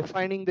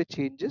defining the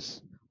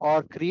changes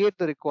or create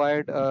the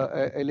required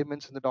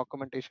elements in the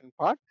documentation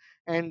part,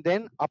 and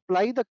then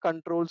apply the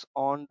controls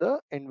on the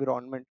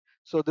environment.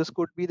 So this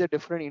could be the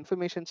different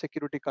information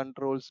security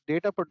controls,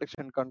 data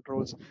protection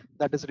controls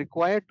that is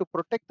required to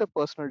protect the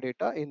personal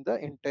data in the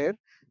entire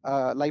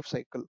life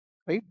cycle,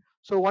 right?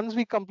 So once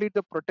we complete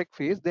the protect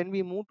phase, then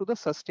we move to the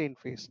sustain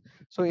phase.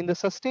 So in the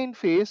sustain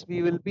phase,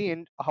 we will be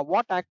in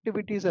what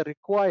activities are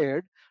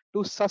required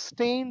to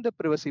sustain the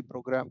privacy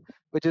program,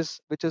 which is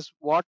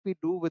what we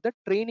do with the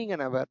training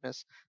and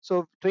awareness.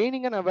 So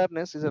training and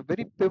awareness is a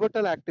very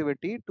pivotal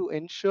activity to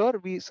ensure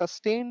we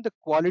sustain the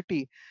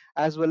quality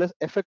as well as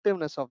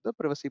effectiveness of the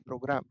privacy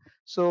program.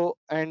 So,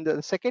 and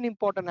the second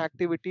important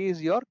activity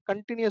is your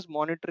continuous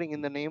monitoring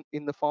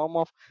in the form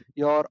of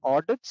your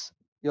audits,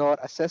 your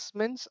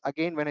assessments.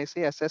 Again, when I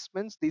say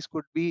assessments, these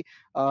could be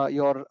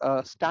your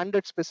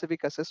standard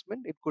specific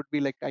assessment. It could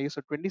be like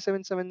ISO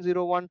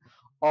 27701,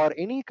 or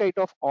any kind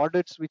of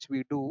audits which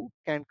we do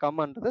can come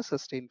under the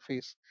sustain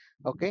phase.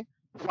 Okay.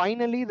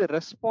 Finally, the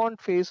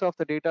respond phase of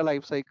the data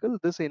lifecycle.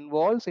 This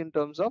involves in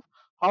terms of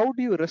how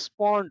do you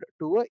respond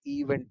to a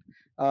event.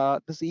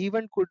 This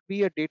event could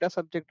be a data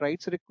subject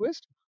rights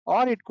request,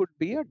 or it could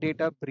be a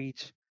data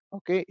breach.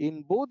 Okay,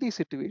 in both these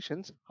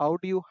situations, how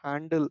do you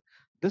handle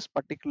this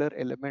particular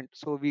element?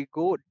 So we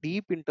go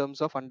deep in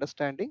terms of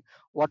understanding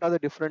what are the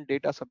different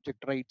data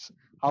subject rights,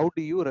 how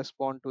do you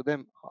respond to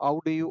them,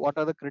 what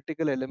are the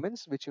critical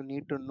elements which you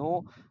need to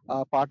know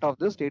part of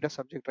this data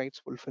subject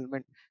rights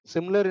fulfillment.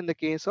 Similar in the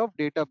case of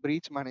data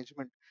breach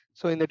management.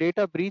 So in the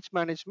data breach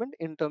management,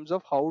 in terms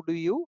of how do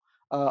you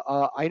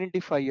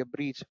identify a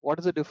breach, what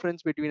is the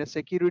difference between a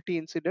security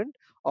incident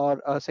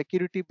or a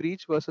security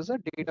breach versus a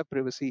data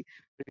privacy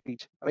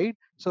breach, right?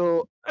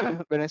 So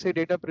when I say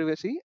data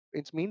privacy,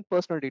 it's mean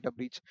personal data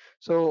breach.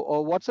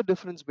 So what's the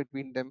difference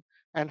between them,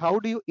 and how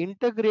do you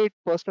integrate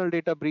personal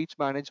data breach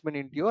management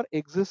into your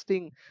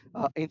existing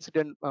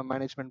incident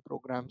management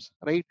programs,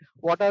 right?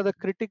 What are the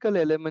critical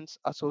elements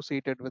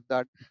associated with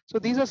that? So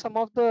these are some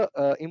of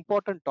the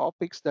important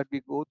topics that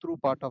we go through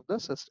part of the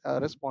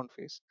response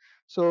phase.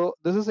 So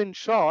this is in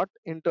short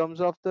in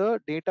terms of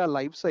the data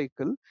life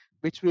cycle,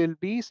 which we'll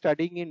be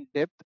studying in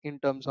depth in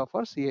terms of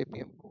our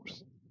CIPM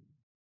course.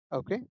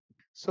 Okay.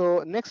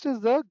 So next is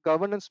the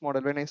governance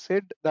model. When I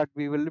said that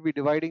we will be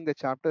dividing the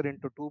chapter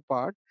into two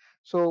parts,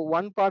 so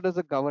one part is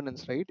the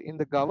governance, right? In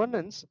the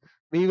governance,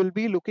 we will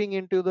be looking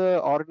into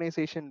the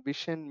organization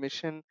vision,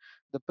 mission,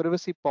 the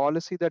privacy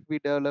policy that we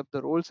develop,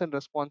 the roles and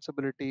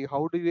responsibility,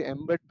 how do you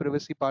embed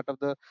privacy part of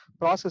the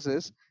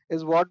processes,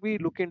 is what we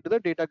look into the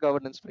data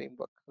governance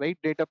framework, right?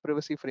 Data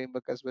privacy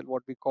framework as well,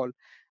 what we call.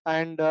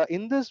 And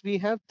in this, we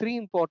have three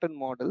important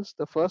models.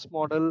 The first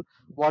model,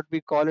 what we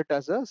call it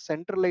as a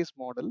centralized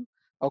model.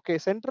 Okay,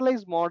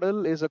 centralized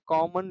model is a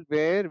common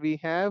where we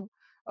have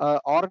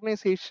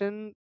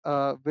organization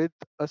with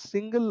a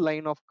single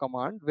line of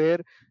command where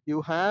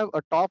you have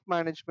a top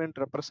management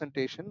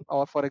representation,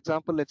 or for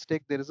example, let's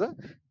take there is a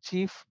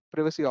chief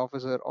privacy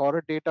officer or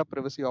a data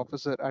privacy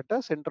officer at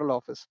a central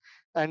office,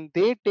 and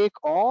they take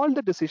all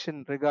the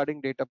decision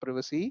regarding data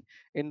privacy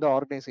in the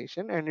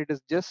organization, and it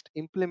is just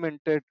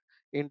implemented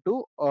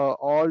into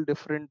all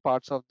different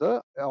parts of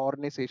the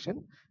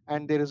organization,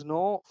 and there is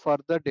no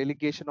further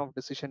delegation of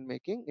decision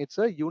making. It's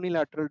a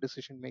unilateral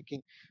decision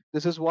making.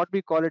 This is what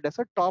we call it as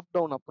a top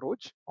down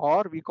approach,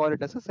 or we call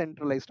it as a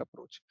centralized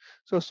approach.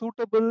 So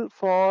suitable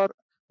for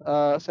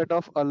a set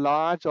of a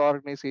large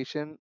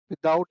organization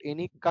without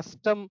any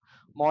custom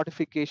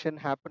modification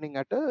happening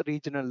at a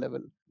regional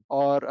level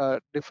or a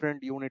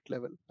different unit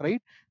level,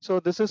 right? So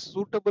this is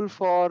suitable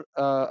for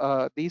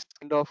these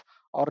kind of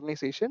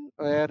organization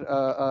where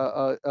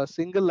a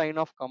single line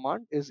of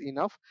command is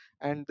enough,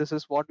 and this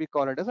is what we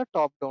call it as a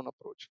top down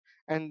approach.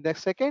 And the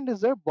second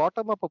is a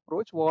bottom up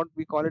approach, what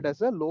we call it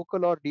as a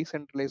local or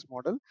decentralized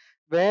model,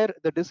 where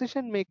the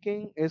decision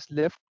making is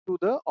left to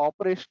the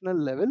operational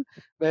level,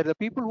 where the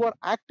people who are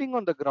acting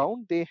on the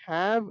ground, they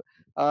have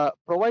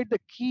provide the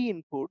key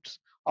inputs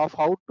of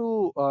how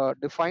to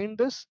define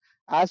this,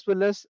 as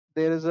well as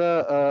it's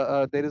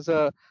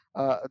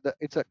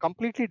a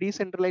completely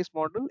decentralized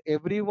model.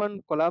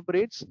 Everyone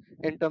collaborates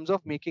in terms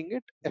of making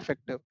it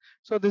effective.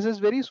 So this is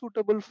very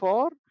suitable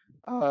for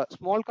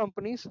small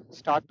companies,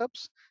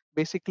 startups,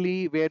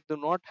 basically where do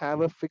not have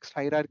a fixed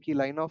hierarchy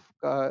line of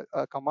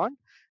command,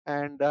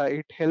 and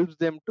it helps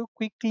them to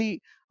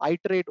quickly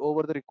iterate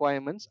over the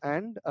requirements,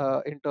 and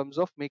in terms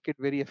of make it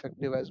very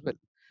effective as well.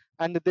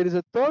 And there is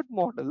a third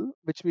model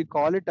which we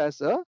call it as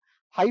a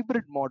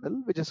hybrid model,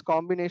 which is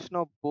combination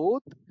of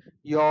both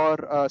your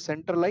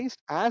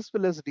centralized as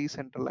well as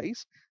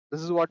decentralized.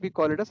 This is what we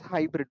call it as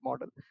hybrid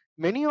model.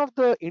 Many of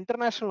the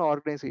international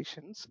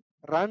organizations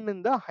run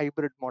in the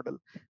hybrid model,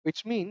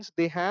 which means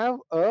they have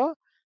a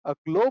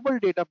global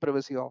data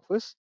privacy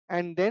office,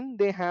 and then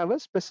they have a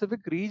specific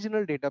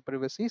regional data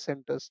privacy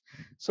centers.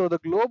 So the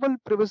global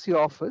privacy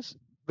office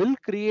will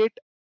create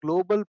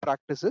global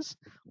practices,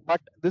 but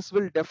this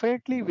will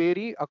definitely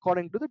vary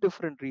according to the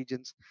different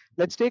regions.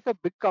 Let's take a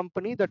big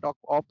company that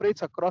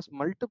operates across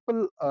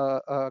multiple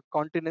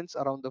continents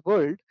around the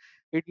world.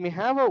 It may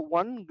have a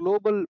one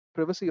global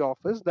privacy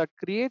office that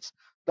creates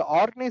the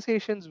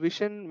organization's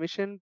vision,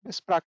 mission,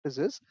 best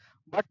practices,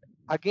 but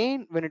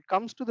again, when it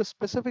comes to the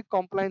specific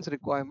compliance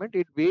requirement,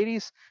 it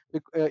varies.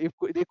 If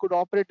they could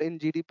operate in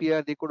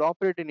GDPR, they could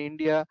operate in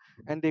India,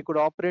 and they could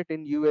operate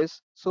in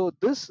US. So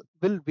this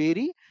will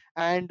vary,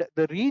 and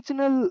the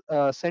regional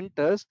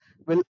centers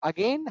will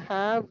again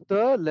have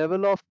the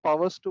level of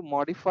powers to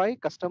modify,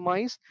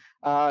 customize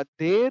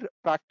their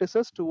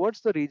practices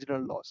towards the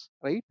regional laws,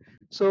 right?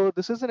 So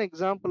this is an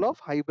example of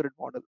hybrid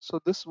model. So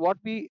this what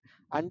we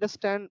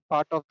understand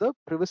part of the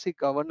privacy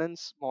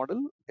governance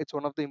model. It's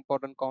one of the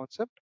important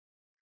concept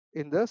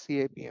in the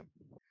CIPM.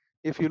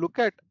 If you look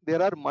at,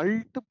 there are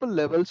multiple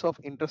levels of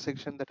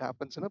intersection that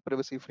happens in a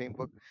privacy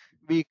framework.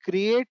 We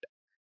create,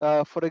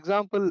 for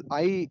example,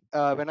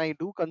 when I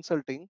do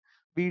consulting,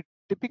 we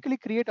typically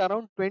create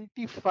around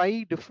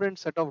 25 different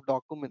set of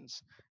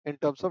documents in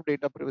terms of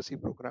data privacy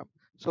program.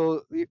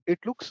 So it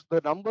looks,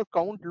 the number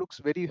count looks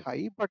very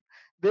high, but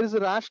there is a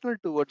rationale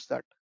towards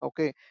that.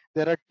 Okay,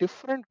 there are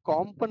different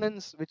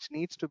components which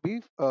needs to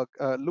be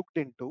looked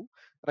into,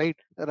 right,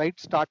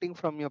 starting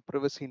from your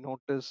privacy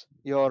notice,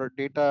 your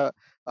data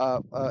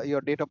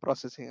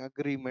processing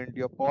agreement,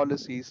 your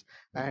policies,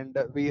 and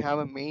we have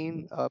a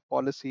main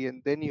policy,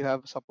 and then you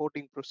have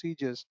supporting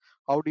procedures.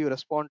 How do you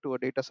respond to a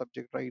data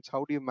subject rights?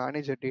 How do you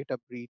manage a data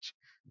breach,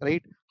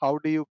 right? How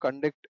do you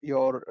conduct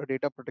your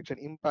data protection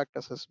impact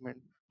assessment?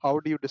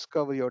 How do you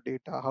discover your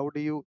data? How do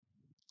you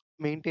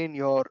maintain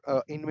your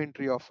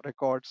inventory of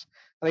records,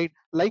 right?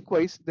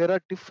 Likewise, there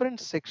are different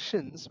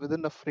sections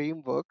within the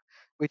framework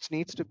which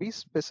needs to be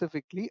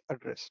specifically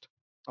addressed.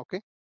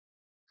 Okay,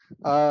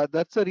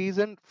 that's the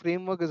reason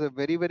framework is a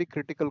very very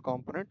critical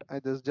component.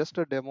 There's just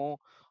a demo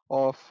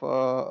of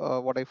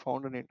what I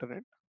found on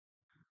internet.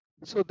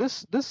 So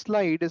this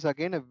slide is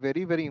again a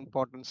very very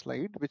important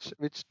slide,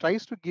 which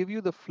tries to give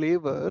you the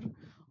flavor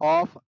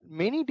of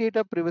many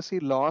data privacy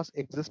laws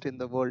exist in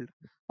the world.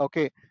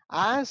 Okay,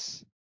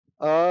 as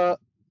a,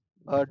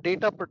 a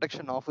data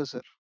protection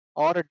officer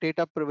or a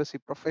data privacy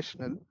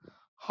professional,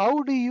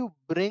 how do you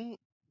bring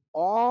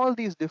all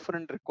these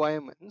different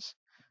requirements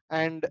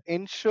and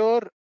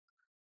ensure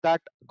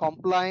that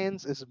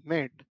compliance is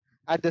met,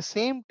 at the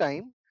same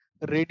time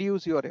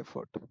reduce your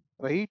effort,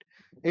 right?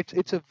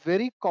 It's a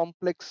very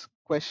complex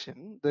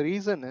question. The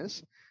reason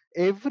is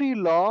every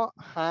law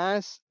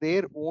has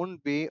their own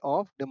way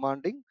of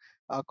demanding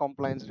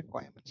compliance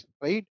requirements,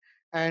 right?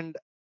 And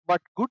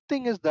but good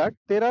thing is that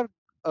there are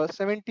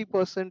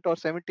 70% or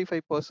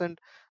 75%,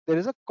 there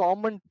is a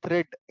common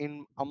thread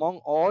in among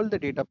all the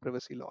data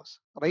privacy laws,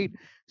 right?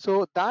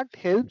 So that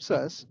helps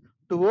us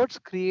towards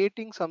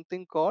creating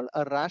something called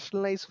a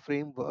rationalized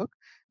framework,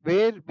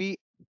 where we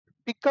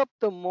pick up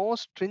the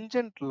most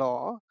stringent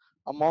law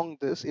among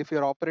this if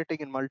you're operating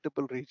in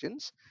multiple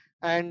regions,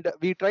 and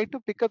we try to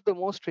pick up the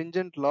most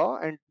stringent law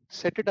and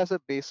set it as a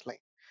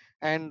baseline.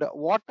 And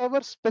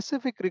whatever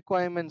specific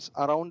requirements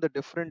around the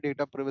different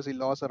data privacy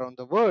laws around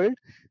the world,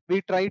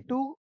 we try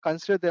to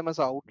consider them as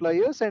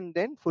outliers and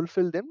then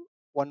fulfill them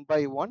one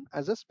by one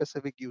as a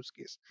specific use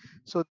case.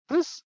 So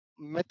this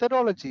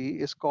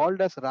methodology is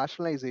called as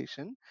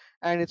rationalization,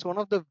 and it's one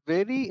of the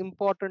very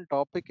important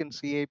topic in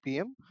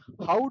CIPM.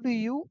 How do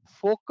you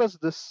focus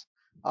this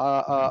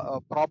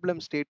problem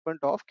statement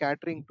of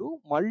catering to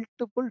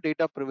multiple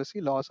data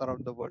privacy laws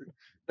around the world,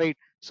 right?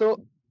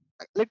 So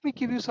let me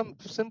give you some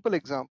simple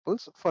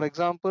examples. For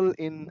example,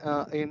 in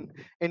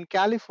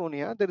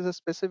California, there is a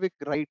specific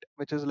right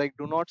which is like,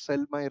 do not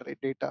sell my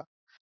data,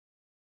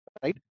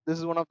 right? This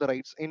is one of the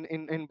rights.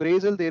 In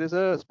Brazil, there is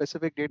a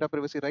specific data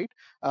privacy right,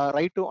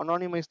 right to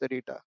anonymize the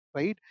data,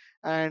 right?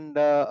 And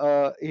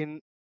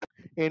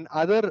in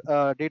other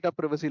data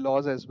privacy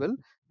laws as well,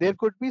 there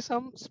could be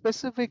some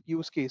specific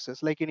use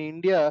cases. Like in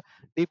India,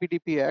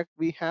 DPDP Act,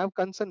 we have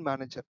consent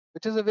manager,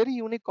 which is a very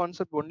unique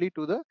concept only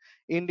to the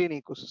Indian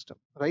ecosystem,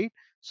 right?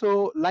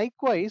 So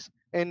likewise,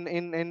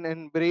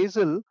 in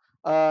Brazil,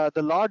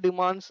 the law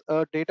demands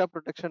a data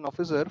protection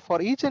officer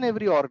for each and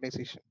every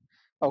organization.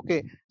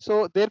 Okay,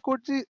 so there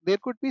could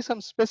be some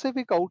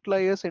specific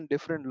outliers in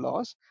different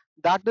laws.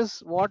 That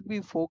is what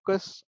we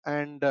focus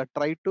and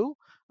try to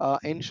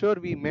ensure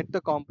we met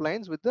the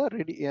compliance with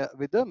the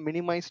with the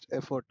minimized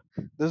effort.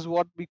 This is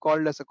what we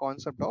called as a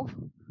concept of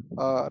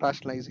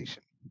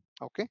rationalization.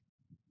 Okay,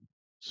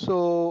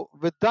 so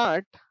with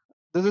that,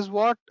 this is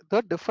what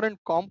the different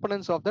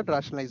components of that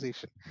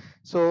rationalization.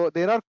 So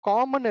there are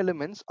common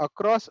elements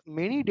across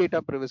many data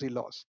privacy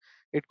laws.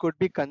 It could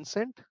be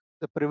consent,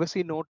 the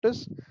privacy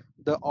notice,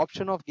 the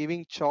option of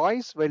giving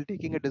choice while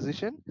taking a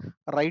decision,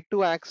 right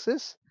to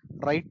access,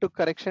 right to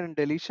correction and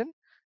deletion,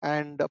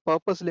 and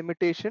purpose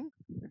limitation,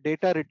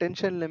 data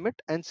retention limit,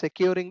 and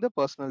securing the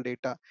personal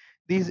data.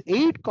 These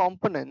 8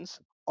 components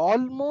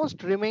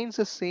almost remains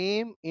the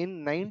same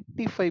in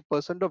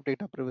 95% of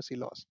data privacy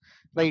laws,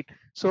 right?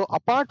 So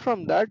apart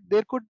from that,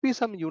 there could be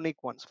some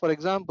unique ones. For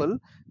example,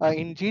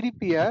 in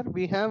GDPR,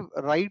 we have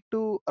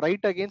right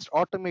against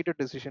automated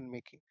decision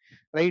making,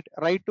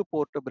 right to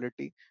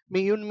portability.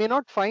 You may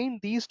not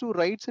find these two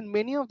rights in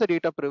many of the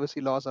data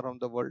privacy laws around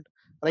the world,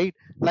 right?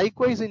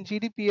 Likewise, in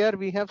GDPR,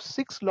 we have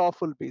 6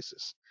 lawful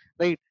bases,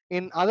 right?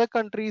 In other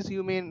countries,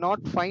 you may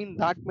not find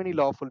that many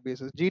lawful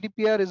bases.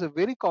 GDPR is a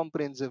very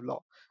comprehensive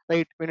law,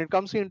 right? When it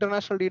comes to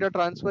international data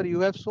transfer, you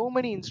have so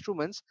many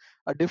instruments,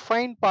 a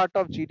defined part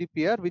of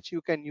GDPR which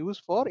you can use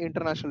for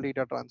international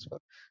data transfer.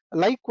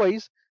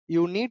 Likewise,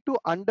 you need to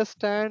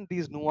understand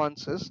these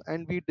nuances,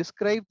 and we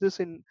describe this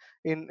in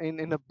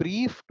a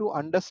brief to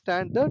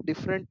understand the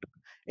different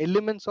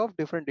elements of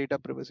different data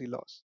privacy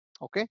laws.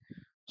 Okay,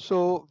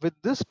 so with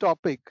this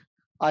topic,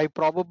 I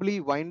probably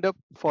wind up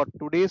for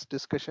today's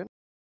discussion.